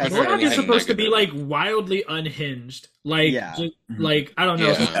 I Yeah, haven't heard Modok same. is anything supposed to be negative. like wildly unhinged. Like, Yeah. like I don't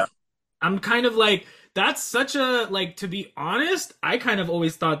know. Yeah. I'm kind of like that's such a like to be honest, I kind of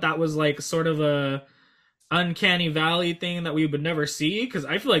always thought that was like sort of a uncanny valley thing that we would never see because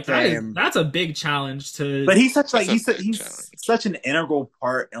I feel like Same. that's a big challenge to. But he's such like That's a big he's challenge. such an integral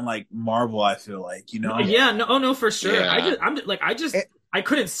part in like Marvel. I feel like, you know. Yeah, no, oh no, for sure. Yeah. I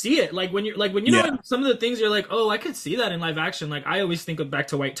couldn't see it. Like when you know Yeah. in some of the things you're like, oh, I could see that in live action. Like I always think of back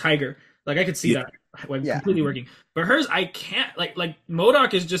to White Tiger. Like I could see Yeah. that like Yeah. completely working. But hers, I can't. Like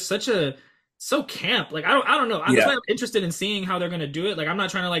MODOK is just such a so camp. Like I don't know. I'm Yeah. kind of interested in seeing how they're gonna do it. Like I'm not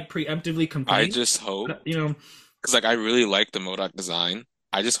trying to like preemptively I complain. just hope, You know, because like I really like the MODOK design.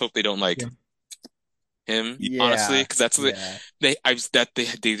 I just hope they don't like Yeah. him, Yeah. honestly, because that's what Yeah. they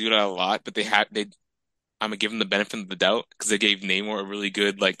do that a lot. But I'm gonna give them the benefit of the doubt because they gave Namor a really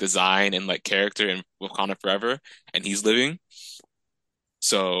good like design and like character in Wakanda Forever, and he's living.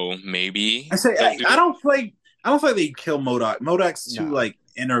 So maybe I say they'll do I it. don't feel like they kill MODOK. MODOK's too No. like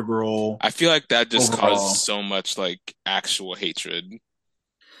integral I feel like that just overall. caused so much like actual hatred,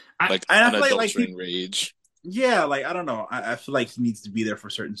 like And I feel like unadulterated rage. yeah, like I don't know. I feel like he needs to be there for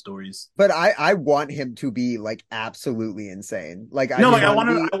certain stories. But I want him to be like absolutely insane. Like No, like, just I want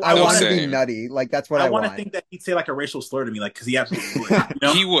wanna- to be, I I want to be Same. nutty. Like that's what I I want to want. think that he'd say like a racial slur to me, like because he absolutely would. You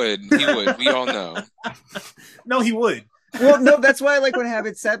know? He would. He would. We all know. No, he would. Well, no, that's why like when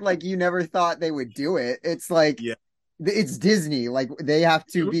Habit said like you never thought they would do it. It's like Yeah. it's Disney. Like they have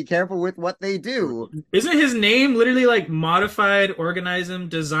to be careful with what they do. isn't his name literally like modified organism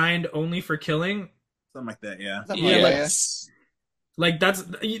designed only for killing? Something like that. Yeah. Something Yeah, like like- that. Yes. Like that's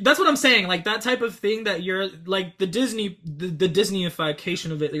what I'm saying. Like that type of thing that you're like the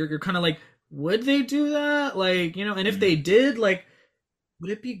Disneyification of it. You're kind of like, would they do that? Like and if they did, like, would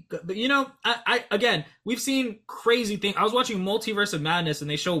it be good? But I again, we've seen crazy things. I was watching Multiverse of Madness, and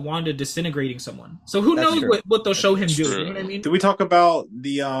they show Wanda disintegrating someone. So who That's knows true. what they'll show him That's do? true. You know what I mean? Did we talk about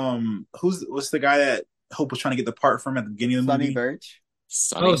the what's the guy that Hope was trying to get the part from at the beginning of the Sonny movie? Birch.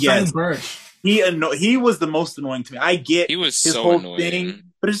 Sonny. Oh, Yes. Sonny Birch. He was the most annoying to me. I get He was his so whole annoying. thing,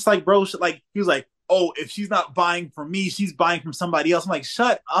 but it's just like, bro, like he was like, oh, if she's not buying from me, she's buying from somebody else. I'm like,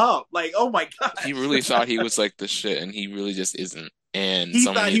 shut up! Like, oh my god, He really thought he was like the shit, and he really just isn't. And he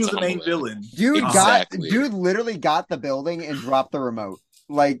someone thought he needs was to the main humble him. villain. Exactly. Dude literally got the building and dropped the remote.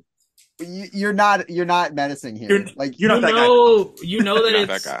 Like you're not menacing here. Like You're not that guy. You know that Not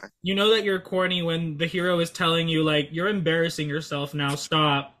that it's guy. you know that you're corny when the hero is telling you like you're embarrassing yourself now.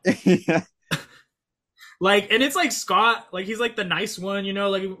 Stop. yeah. Like, and it's like Scott, like he's like the nice one,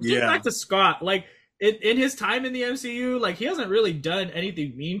 like get Yeah. back to Scott. Like in his time in the MCU, like he hasn't really done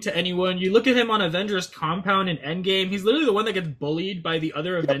anything mean to anyone. You look at him on Avengers Compound in Endgame, he's literally the one that gets bullied by the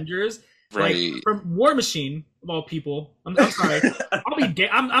other Avengers. Right. Like from War Machine of all people. I'm sorry.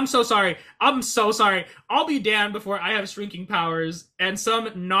 I'm so sorry. I'm so sorry. I'll be damned before I have shrinking powers and some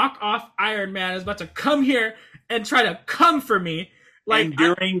knockoff Iron Man is about to come here and try to come for me. Like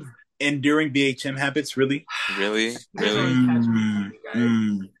enduring BHM habits, really? Really? I Really? don't catch me,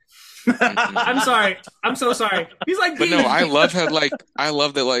 guys. I'm sorry. I'm so sorry. He's like, But no, I love that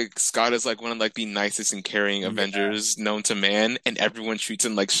like Scott is like one of like the nicest and caring Avengers known to man, and everyone treats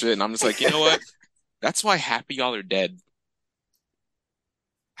him like shit. And I'm just like, you know what? That's why half of y'all are dead.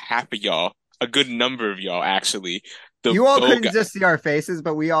 Half of y'all, a good number of y'all, actually. You all couldn't just see our faces,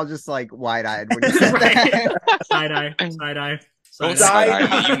 but we all just like wide eyed when you said that. Side eye. Don't Side-eye. side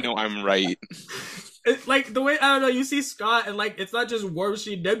eye me, you know I'm right. It's like the way I don't know. You see Scott, and like it's not just War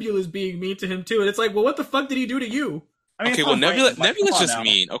Machine. Nebula's being mean to him too, and it's like, well, what the fuck did he do to you? I mean, Okay, it's well, not Nebula, right. Like, Nebula's come on just now.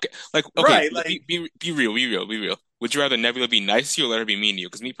 mean. Okay, like, okay, Right, like- be real. Would you rather Nebula be nice to you or let her be mean to you?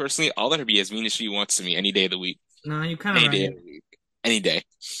 Because me personally, I'll let her be as mean as she wants to me any day of the week. No, you kind of Any day right. of the week. Any day.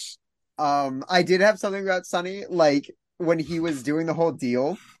 I did have something about Sonny, like when he was doing the whole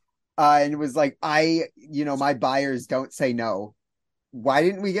deal, and was like, my buyers don't say no. Why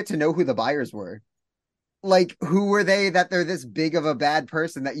didn't we get to know who the buyers were? Like, who were they that they're this big of a bad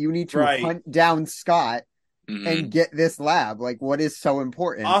person that you need to Right. hunt down Scott Mhm. and get this lab? Like, what is so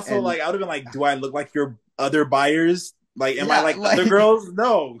important? Also, And- like, I would have been like, do I look like your other buyers? Like, am Yeah, I like like- other girls?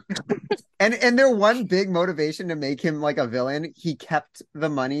 No. and their one big motivation to make him like a villain, he kept the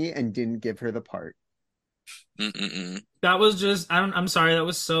money and didn't give her the part. Mm-mm-mm. That was just I'm sorry. That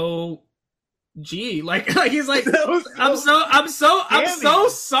was so gee, like he's like, That was I'm so damning.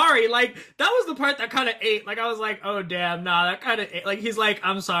 sorry. Like that was the part that kind of ate. Like I was like, oh damn, nah, that kind of like he's like,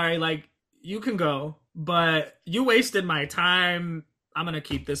 I'm sorry, like you can go, but you wasted my time. I'm gonna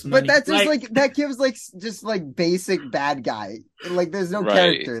keep this But money. that's just like that gives like just like basic bad guy. Like there's no Right.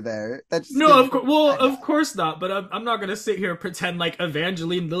 character there. That's just no, gives well, bad guy. of course not. But I'm not gonna sit here and pretend like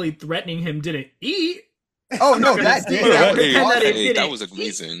Evangeline Lilly threatening him didn't eat. Oh I'm no, not gonna that sit did. here That and was pretend that it awesome. Hey, that didn't was eat.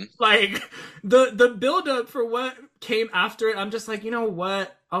 amazing. Like the build up for what came after it, I'm just like, you know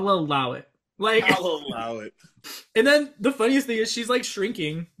what? I'll allow it. Like, I'll allow it. and then the funniest thing is she's like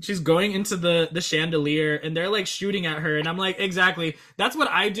shrinking. She's going into the chandelier, and they're like shooting at her, and I'm like, exactly. That's what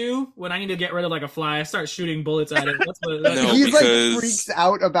I do when I need to get rid of like a fly. I start shooting bullets at it. That's what. No, He's like because- freaks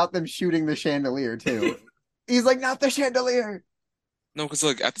out about them shooting the chandelier too. He's like, not the chandelier. No, because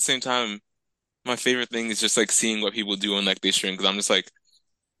like at the same time, my favorite thing is just like seeing what people do when like they shrink. Because I'm just like,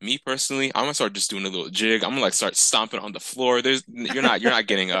 me personally, I'm gonna start just doing a little jig. I'm gonna like start stomping on the floor. You're not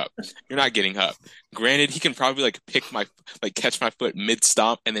getting up. You're not getting up. Granted, he can probably like catch my foot mid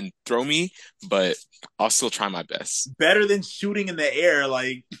stomp and then throw me, but I'll still try my best. Better than shooting in the air.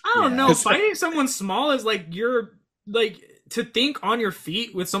 Like I don't Yeah. know. Fighting someone small is like you're like to think on your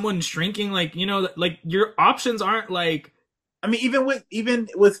feet with someone shrinking. Like you know, like your options aren't like. I mean, even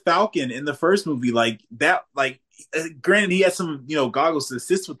with Falcon in the first movie, like that, like granted he had some goggles to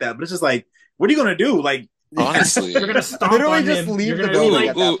assist with that, but it's just like, what are you gonna do? Like Honestly. You're gonna stomp Literally on just him. leave You're the gonna building be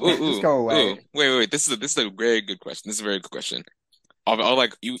at like, that point. Just go away. Wait. This is a very good question. This is a very good question.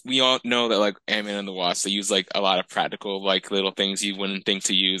 We all know that like Ant-Man and the Wasp, they use like a lot of practical like little things you wouldn't think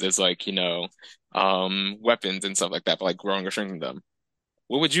to use as like weapons and stuff like that, but like growing or shrinking them.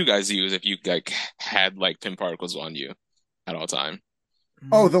 What would you guys use if you like had like pin particles on you at all time?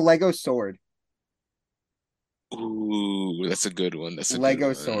 Oh, the Lego sword. Ooh, that's a good one. That's a good Lego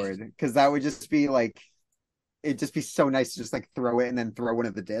one. sword. Because that would just be like it'd just be so nice to just like throw it and then throw one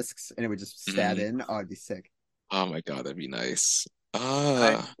of the discs and it would just stab in. Oh, it'd be sick. Oh my God, that'd be nice.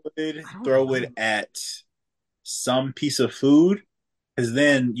 I would don't throw know. it at some piece of food, because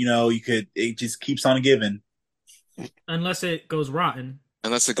then it just keeps on giving. unless it goes rotten.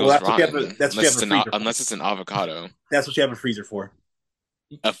 Unless it Well, goes that's what you have rotten. a- that's what you have a freezer for. Unless it's an avocado. That's what you have a freezer for.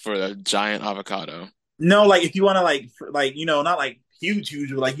 For a giant avocado. No, like if you want to not like huge,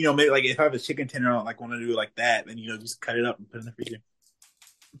 but like maybe like if I have a chicken tender, I like want to do it like that, then just cut it up and put it in the freezer.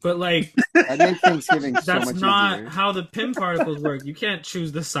 But like That makes Thanksgiving so that's much not easier. how the pin particles work. You can't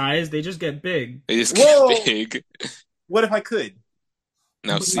choose the size; they just get big. They just Whoa! get big. What if I could?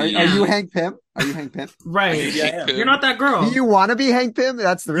 Now Are- see, Are you Hank Pym? Are you Hank Pym? Right? Yeah, I am. You're not that girl. Do you want to be Hank Pym?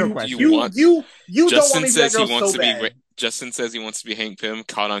 That's the real You question. you want- you don't want Justin me to be that says he girl wants so to be. bad. Justin says he wants to be Hank Pym,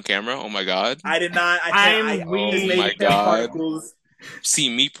 caught on camera. Oh my God. I did not. I I'm said I weak. just Oh made my pin God. particles. See,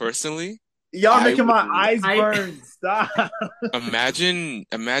 me personally, Y'all I making my would- eyes I- burn. Stop.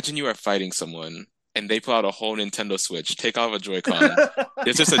 imagine you are fighting someone and they pull out a whole Nintendo Switch, take off a Joy-Con.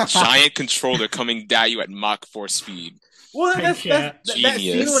 There's just a giant controller coming at you at Mach 4 speed. Well, I that's can't. that scene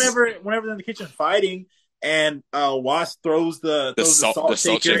Genius. whenever they're in the kitchen fighting, and Wasp throws the salt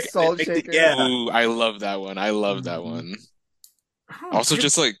shaker. shaker. Salt They make shaker. yeah. Ooh, I love that one. I love that one. Oh, Also, you're-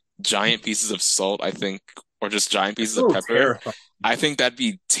 just like giant pieces of salt, I think, or just giant pieces So of pepper. terrifying. I think that'd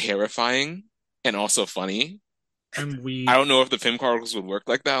be terrifying and also funny. I'm weak. I don't know if the pin particles would work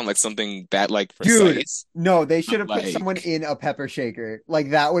like that on like something that like Dude, precise. No, they should have put Like- someone in a pepper shaker.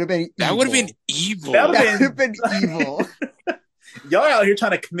 Like that would have been That evil. would have been evil. That That would have been evil. Y'all out here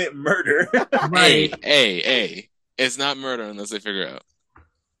trying to commit murder. Right. Hey. It's not murder unless they figure it out.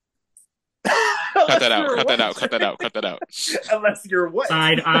 Cut that out. Cut that out. Cut that out. Cut that out. Unless you're what?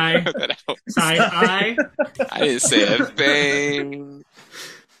 Side eye. Cut that out. Side eye. I didn't say a thing.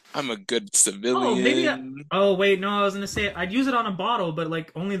 I'm a good civilian. Oh, maybe oh wait, no, I was gonna say I'd use it on a bottle, but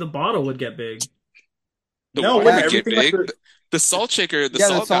like only the bottle would get big. The No, water yeah, would get everything like big. The salt shaker, the Yeah,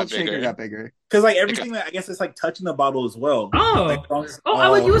 salt the salt got shaker bigger. got bigger. Because like everything that I guess it's like touching the bottle as well. Oh. Like, I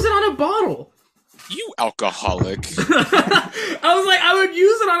would use it on a bottle. You alcoholic. I was like, I would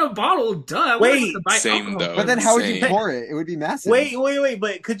use it on a bottle. Duh. I wouldn't Wait, have to buy same alcohol. though. But then how would you Same. pour it? It would be massive. Wait,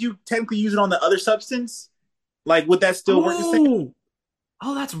 but could you technically use it on the other substance? Like, would that still work the same?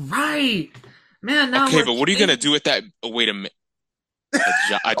 Oh, that's right. Man, now Okay, we're but what are you gonna do with that? Oh, wait a minute.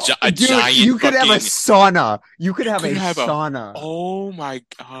 A Dude, giant you could have a fucking- sauna. You could have could a have a- sauna. Oh my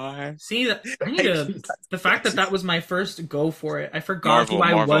God. See that I need to the fact that was my first go for it. I forgot who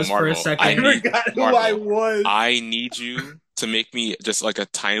I Marvel, was for a Marvel. second. I need- forgot who Marvel. I was. I need you to make me just like a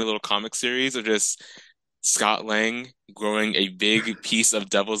tiny little comic series of just Scott Lang growing a big piece of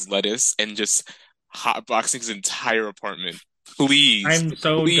devil's lettuce and just hotboxing his entire apartment. Please. I'm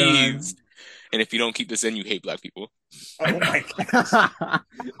so please. done. and if you don't keep this in, you hate black people. Oh my god.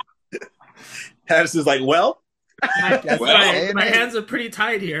 Harris is like, well, my hands are pretty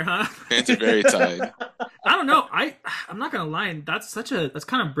tied here, huh? Hands are very tied. I don't know. I'm not gonna lie. That's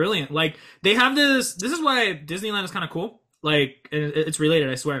kind of brilliant. Like they have this. This is why Disneyland is kind of cool. Like it's related,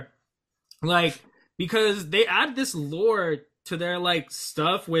 I swear. Like because they add this lore to their like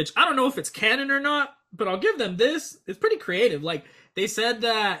stuff, which I don't know if it's canon or not, but I'll give them this. It's pretty creative. Like they said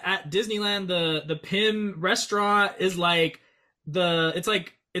that at Disneyland, the Pym restaurant is like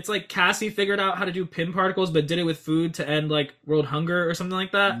it's like Cassie figured out how to do Pym particles, but did it with food to end like world hunger or something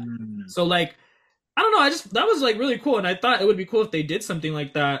like that. So like, I don't know. That was like really cool, and I thought it would be cool if they did something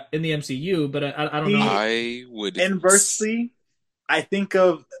like that in the MCU. But I don't know. I would inversely. I think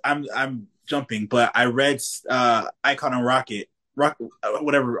of I'm jumping, but I read Icon on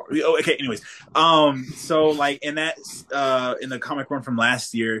whatever. Okay, anyways. So like in the comic run from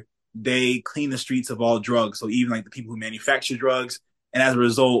last year, they clean the streets of all drugs. So even like the people who manufacture drugs, and as a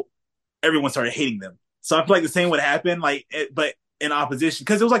result, everyone started hating them. So I feel like the same would happen, but in opposition,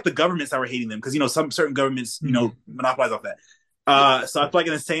 because it was like the governments that were hating them, because some certain governments monopolize off that. So I feel like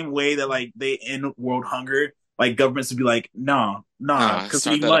in the same way that like they end world hunger, like governments would be like, nah, because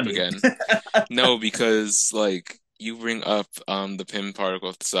we need money. Again. No, because like you bring up the Pym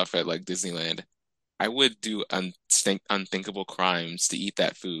particle stuff at like Disneyland. I would do unthinkable crimes to eat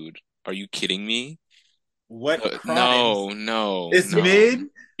that food. Are you kidding me? What? No. It's mid.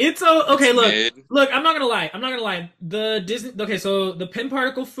 It's okay. It's look. I'm not gonna lie. The Disney. Okay, so the Pym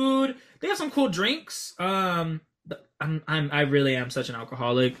particle food. They have some cool drinks. I really am such an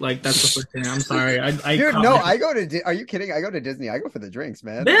alcoholic. Like that's the first thing. I'm sorry. Dude, no. I go to. Are you kidding? I go to Disney. I go for the drinks,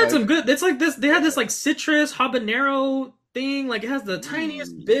 man. They had some good. It's like this. They had this like citrus habanero thing. Like it has the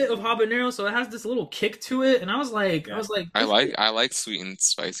tiniest bit of habanero, so it has this little kick to it. And I was like, I like sweet and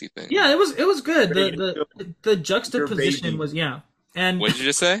spicy things. Yeah, it was good. The juxtaposition was And what did you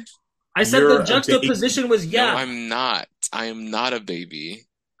just say? I said the juxtaposition was No, I'm not. I am not a baby.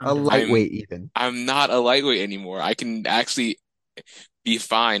 A lightweight, even. I'm not a lightweight anymore. I can actually be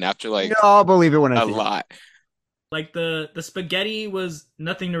fine after like no, I'll believe it when I see lot. Like the spaghetti was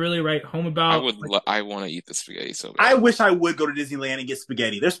nothing to really write home about. I want to eat the spaghetti so bad. I wish I would go to Disneyland and get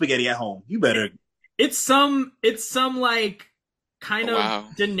spaghetti. There's spaghetti at home. You better. It's some like kind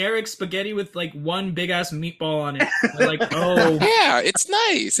of generic spaghetti with like one big ass meatball on it. Like, oh yeah, it's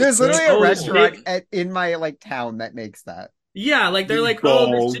nice. There's literally a restaurant in my like town that makes that. Yeah, like they're like,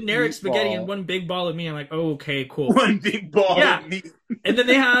 there's generic spaghetti and one big ball of meat. I'm like, oh, okay, cool. One big ball of meat. And then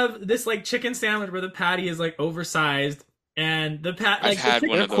they have this like chicken sandwich where the patty is like oversized, and the I've had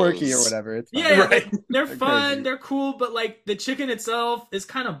one of those. Quirky or whatever. It's fun. Yeah, right. They're fun, crazy. They're cool, but like the chicken itself is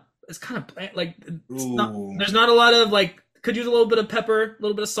kind of like there's not a lot of like. Could use a little bit of pepper, a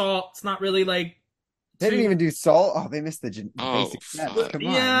little bit of salt. It's not really like. They didn't even do salt. Oh, they missed the basic steps. Come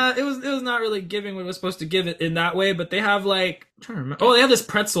on. Yeah, it was not really giving what it was supposed to give it in that way. But they have like, I'm trying to remember. Oh, they have this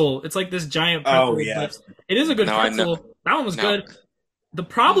pretzel. It's like this giant pretzel. Oh yeah, it is a good pretzel. That one was good. The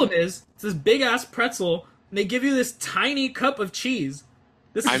problem is it's this big ass pretzel, and they give you this tiny cup of cheese.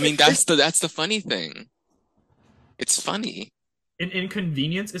 That's the funny thing. It's funny.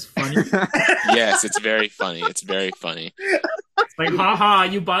 Inconvenience is funny. Yes, it's very funny. It's very funny. It's like, haha,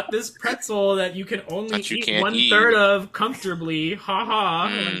 you bought this pretzel that you can only eat 1/3 of comfortably.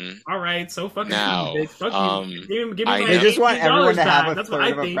 Haha. Like, all right, so fucking now, fuck you. Give me my they just want everyone to have a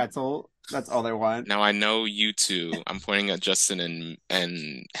third of a pretzel. That's all they want. Now I know you two. I'm pointing at Justin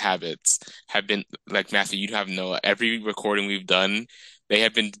and Habits have been like Matthew. You have no every recording we've done. They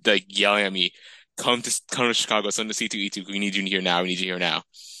have been like yelling at me. Come to Chicago, come to C2E2. We need you here now. We need you here now.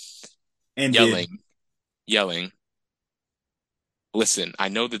 And yelling. Listen, I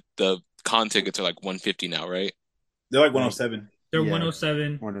know that the con tickets are like $150 now, right? They're like 107. They're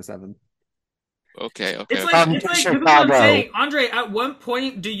 107. 107. Okay. It's like this is what I'm saying. Andre, at one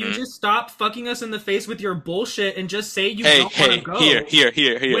point, do you just stop fucking us in the face with your bullshit and just say you don't want to go? Here.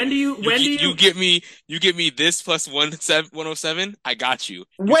 When do you get me this plus 107? I got you.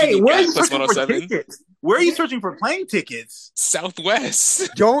 Wait, where are you searching for tickets? Where are you searching for plane tickets? Southwest.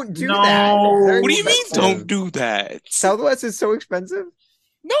 Don't do that. What do you mean don't do that? Southwest is so expensive?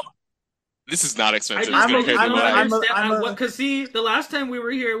 No. This is not expensive. Because see, the last time we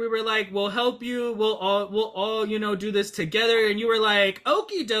were here, we were like, "We'll help you. We'll all do this together." And you were like,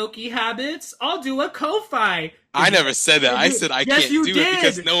 "Okie dokie, Habits. I'll do a Ko-fi." I never said that. I said I can't do it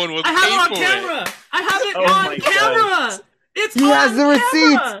because no one will pay for it. I have it on camera. It's He has on the receipts.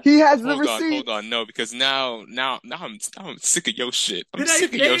 camera. He has the Hold on, receipts. hold on. No, because now I'm sick of your shit. I'm Did I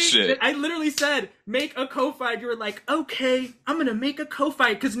sick of your say shit. that I literally said make a co-fight? You were like, okay, I'm gonna make a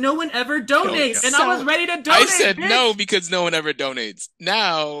co-fight because no one ever donates, and I was ready to donate. I said bitch. no because no one ever donates.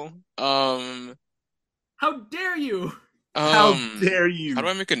 Now, How dare you? How dare you? How do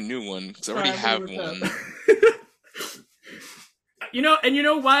I make a new one? Because I already Alright, have I'm gonna one. look you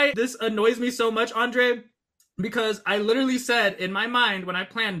know why this annoys me so much, Andre? Because I literally said in my mind when I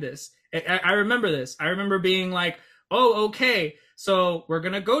planned this, I remember this. I remember being like, oh, okay, so we're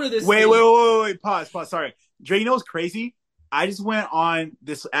gonna go to this. Wait. Pause. Sorry. Dre, you know what's crazy? I just went on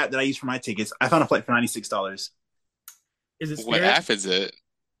this app that I use for my tickets. I found a flight for $96. Is it Spirit? What app is it?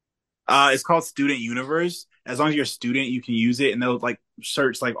 It's called Student Universe. As long as you're a student, you can use it, and they'll like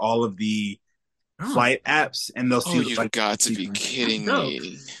search like all of the flight apps, and they'll see. Oh, you've got to be kidding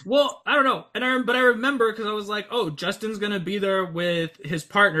me! Well, I don't know, but I remember because I was like, oh, Justin's gonna be there with his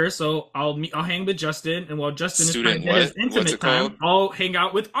partner, so I'll hang with Justin, and while Justin is trying to get his intimate time, I'll hang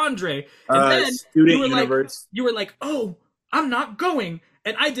out with Andre. And then Student Universe. You were like, oh, I'm not going.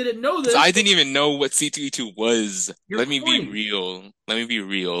 And I didn't know this. I didn't even know what C2E2 was. Let me be real.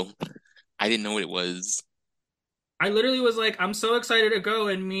 I didn't know what it was. I literally was like, I'm so excited to go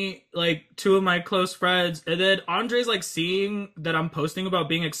and meet like two of my close friends. And then Andre's like seeing that I'm posting about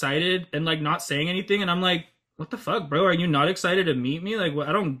being excited and like not saying anything. And I'm like, what the fuck, bro? Are you not excited to meet me? Like,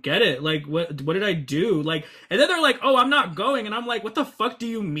 I don't get it. Like, what did I do? Like, and then they're like, oh, I'm not going. And I'm like, what the fuck do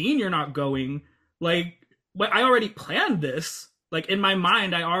you mean you're not going? Like, but I already planned this. Like in my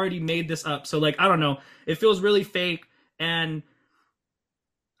mind, I already made this up. So like, I don't know. It feels really fake. And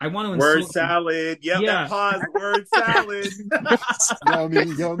I want to word salad. Yep, yeah. That pause. Word salad.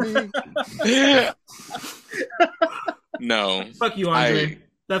 Yummy. No. Fuck you, Andre.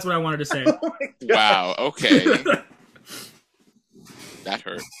 That's what I wanted to say. Oh wow. Okay. That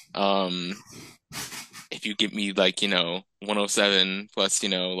hurt. If you give me like 107 plus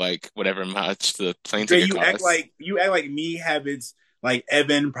like whatever much the plane ticket you costs. You act like me, Habits, like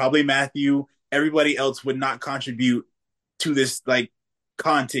Evan, probably Matthew, everybody else would not contribute to this like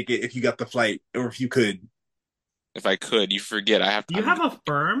con ticket if you got the flight or if you could. If I could, you forget I have. Do you have a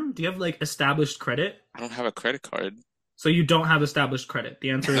firm? Do you have like established credit? I don't have a credit card. So you don't have established credit.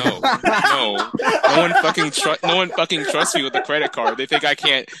 The answer is no. No one fucking trusts me with a credit card. They think I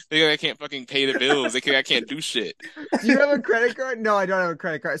can't. They think I can't fucking pay the bills. They think I can't do shit. Do you have a credit card? No, I don't have a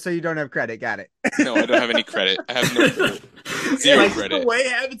credit card. So you don't have credit. Got it. No, I don't have any credit. I have no credit. Zero credit. The way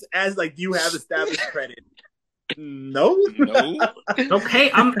Habits as like you have established credit. No.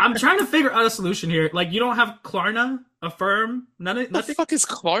 Okay, I'm trying to figure out a solution here. Like you don't have Klarna, a firm, nothing. What the fuck is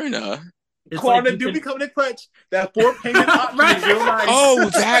Klarna? Klarna like do become the clutch. That 4 payment option right. is real nice. Oh,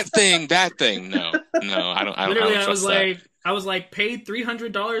 that thing. No, I don't. Literally, I was like, paid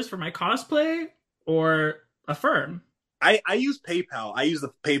 $300 for my cosplay or a firm. I use PayPal. I use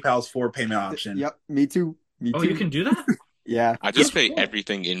the PayPal's 4 payment option. Yep, me too. Oh, you can do that? Yeah. I just pay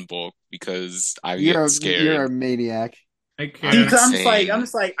everything in bulk because I get scared. You're a maniac. I'm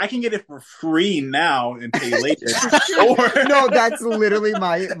just like, I can get it for free now and pay later. No, that's literally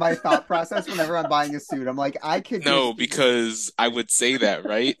my thought process whenever I'm buying a suit. I'm like, I could. No, because I would say that,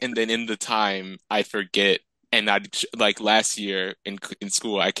 right? And then in the time, I forget. And like last year in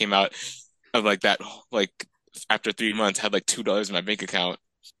school, I came out of like that, like after 3 months, had like $2 in my bank account.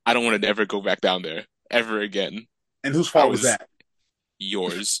 I don't want to ever go back down there ever again. And whose fault was that?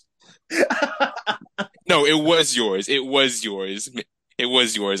 Yours. No, it was yours. It was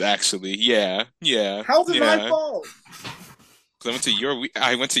yours, actually. Yeah. How's it my fault? Because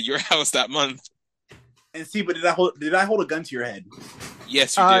I went to your house that month. And see, but did I hold a gun to your head?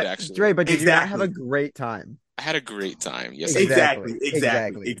 Yes, you did actually. Dre, but did you not have a great time? I had a great time. Yes, exactly.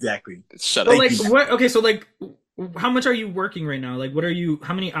 Shut up. So like, what? Okay, so like, how much are you working right now? Like,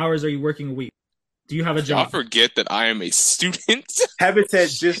 how many hours are you working a week? Do you have a job? I forget that I am a student. Habit said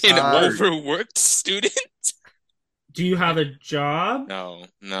just an overworked student. Do you have a job? No.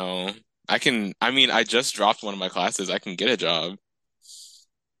 I just dropped one of my classes. I can get a job.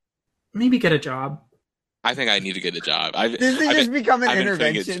 Maybe get a job. I think I need to get a job. This thing just become an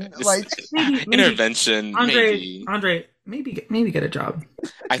intervention. Intervention. Andre, maybe get a job.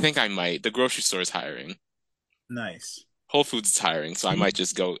 I think I might. The grocery store is hiring. Nice. Whole Foods is hiring, so I might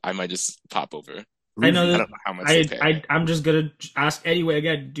just pop over. I know that. I don't know how much they pay. I'm just gonna ask anyway.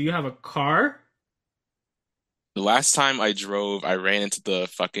 Again, do you have a car? The last time I drove, I ran into the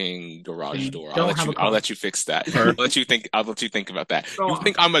fucking So garage you door. don't have a I'll car. let you fix that. I'll let you think about that. Go You on.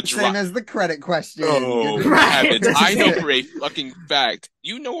 think I'm a Same drive? as the credit question. Oh, Right. habits. I know for a fucking fact.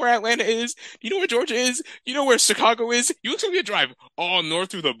 You know where Atlanta is? You know where Georgia is? You know where Chicago is? You expect me to drive all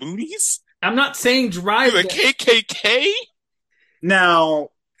north through the boonies? I'm not saying To drive the there. KKK? Now,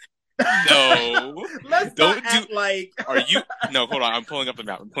 No. let's Don't not do. act like. Are you? No, hold on. I'm pulling up the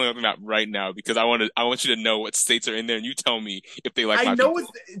map. I'm pulling up the map right now because I want you to know what states are in there, and you tell me if they like I my know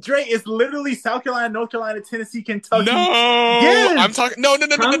people. it's Dre. It's literally South Carolina, North Carolina, Tennessee, Kentucky. No, I'm Yes. talking. No, no,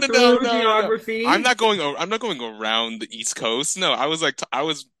 no, no, no, Come no, no, through no, no. geography. I'm not going around the East Coast. No, I was like, I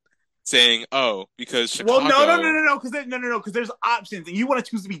was saying, oh, because Well, no, no, no, Chicago. no, no, because no, no, no, because there's options, and you want to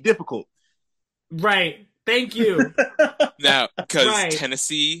choose to be difficult. Right. Thank you. Now, because Right.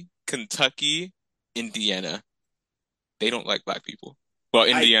 Tennessee, Kentucky, Indiana, they don't like black people. Well, I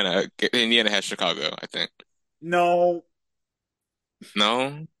Indiana has Chicago, I think. no,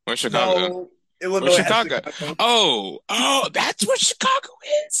 No, where's Chicago? no. Where's Illinois has Chicago? Chicago. Oh, that's where Chicago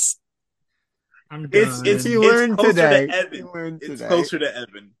is. I'm It's done. He it's learned closer today. to He Evan. learned It's today. closer to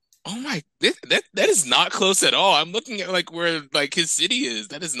Evan. Oh my, that is not close at all. I'm looking at like where like his city is.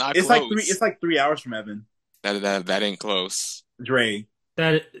 That is not It's like three. close. It's like 3 hours from Evan. That ain't close. Dre.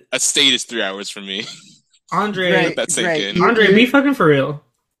 That A state is 3 hours from me. Andre, Let that sink in. Andre, be fucking for real.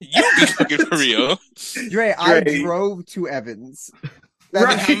 You be fucking for real. Dre, I Dre. drove to Evans.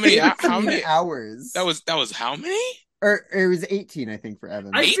 Right. How many? How 18 many? hours? That was how many? Or it was 18, I think, for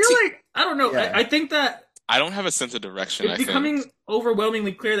Evans. I 18? feel like I don't know. Yeah. I think that I don't have a sense of direction. it's becoming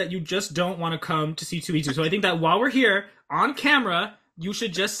overwhelmingly clear that you just don't want to come to see 2v2. So I think that while we're here on camera, you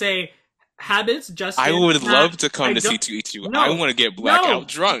should just say habits. Justin, I would Matt, love to come I to don't- C2E2. No. I want to get blackout No.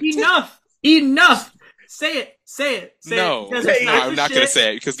 drunk. Enough. Say it. No, Because Say it's it. not I'm not shit. gonna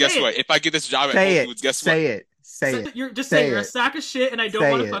say it because guess Say what? it. If I get this job at Say Whole it. Foods, guess Say what? it. Say it. You're just Say saying you're a it. sack of shit, and I don't Say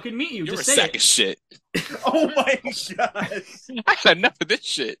want to it. fucking meet you. You're Just a say sack it. of shit. Oh my gosh. I had enough of this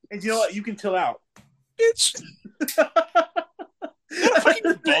shit, And you know what? You can chill out. bitch. Not a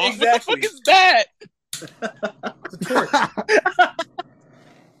fucking ball. Exactly. What the fuck is that? It's a torch.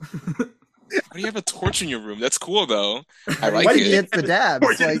 Why do you have a torch in your room? That's cool though. I Why like do you it. It's the dabs.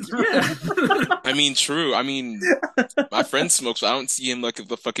 Like, Yeah. I mean, true. I mean, my friend smokes, but I don't see him like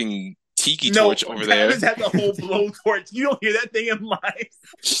the fucking tiki No, torch over there. Travis had the whole blowtorch. You don't hear that thing in live.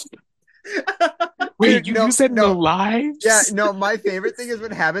 Wait, Dude, you no, use that in no. the lives? yeah, no, my favorite thing is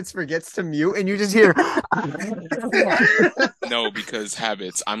when Habits forgets to mute and you just hear. No, because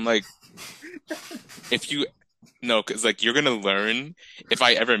habits. I'm like, if you, no, because like you're gonna learn if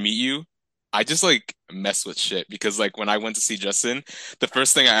I ever meet you. I just like mess with shit because like when I went to see Justin, the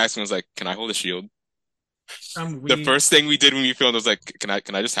first thing I asked him was like, "Can I hold a shield?" I'm The weak. first thing we did when we filmed was like, can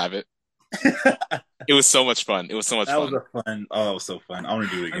I just have it?" It was so much fun. It was so much That fun. was a fun. Oh, it was so fun. I want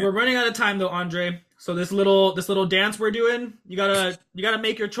to do it And we're again. running out of time though, Andre. So this little dance we're doing, you gotta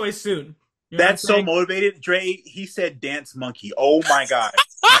make your choice soon. You know That's what I'm so saying? motivated. Dre, he said dance monkey. Oh my god.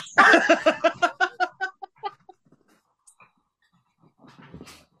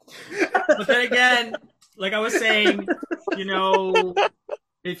 But then again, like I was saying, you know,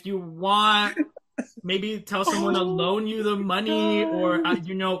 if you want, maybe tell someone to loan you the money, or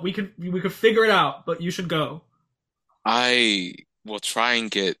you know, we could figure it out. But you should go. I will try and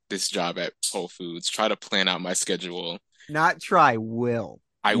get this job at Whole Foods. Try to plan out my schedule. Not try, will.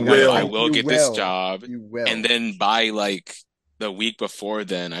 I You will. I will. will You get this will. job, You will. and then by like the week before,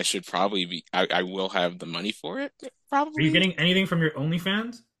 then I should probably be. I will have the money for it. Are Probably. you getting anything from your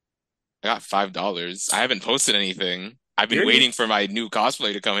OnlyFans? I got $5. I haven't posted anything. I've been There you- waiting for my new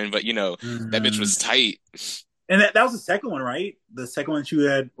cosplay to come in, but you know that bitch was tight. And that was the second one, right? The second one you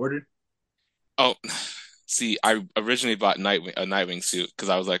had ordered. Oh, see, I originally bought a Nightwing suit because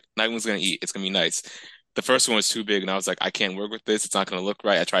I was like, Nightwing's gonna eat. It's gonna be nice. The first one was too big, and I was like, I can't work with this. It's not gonna look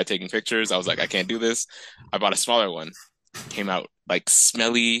right. I tried taking pictures. I was like, I can't do this. I bought a smaller one. Came out like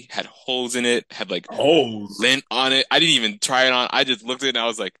smelly, had holes in it, had like Holes. lint on it. I didn't even try it on. I just looked at it and I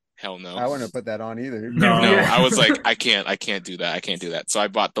was like, hell no. I wouldn't put that on either. No. No, Yeah. I was like, I can't do that. I can't do that. So I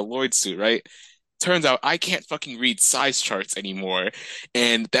bought the Lloyd suit, right? Turns out I can't fucking read size charts anymore.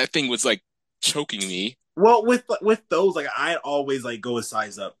 And that thing was like choking me. Well, with those, like I always like go a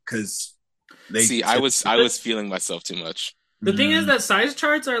size up because they See, I was feeling myself too much. The thing is that size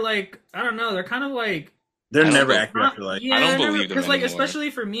charts are like, I don't know, they're kind of like they're I don't never know. accurate. I feel like. yeah, I don't they're never- believe them because like anymore. especially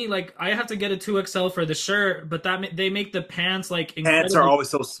for me, like I have to get a 2XL for the shirt, but they make the pants like Pants are incredibly- always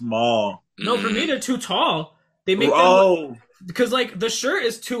so small. No, for me they're too tall. They make them Oh, because like the shirt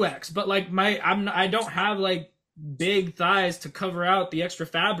is 2X, but like I don't have like big thighs to cover out the extra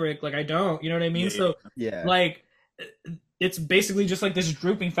fabric. Like I don't, you know what I mean? Yeah, So Yeah. like it's basically just like this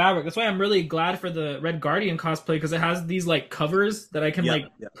drooping fabric. That's why I'm really glad for the Red Guardian cosplay, because it has these like covers that I can yeah, like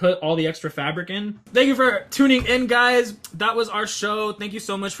yeah. put all the extra fabric in. Thank you for tuning in, guys. That was our show. Thank you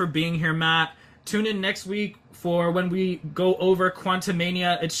so much for being here, Matt. Tune in next week for when we go over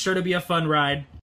Quantumania. It's sure to be a fun ride.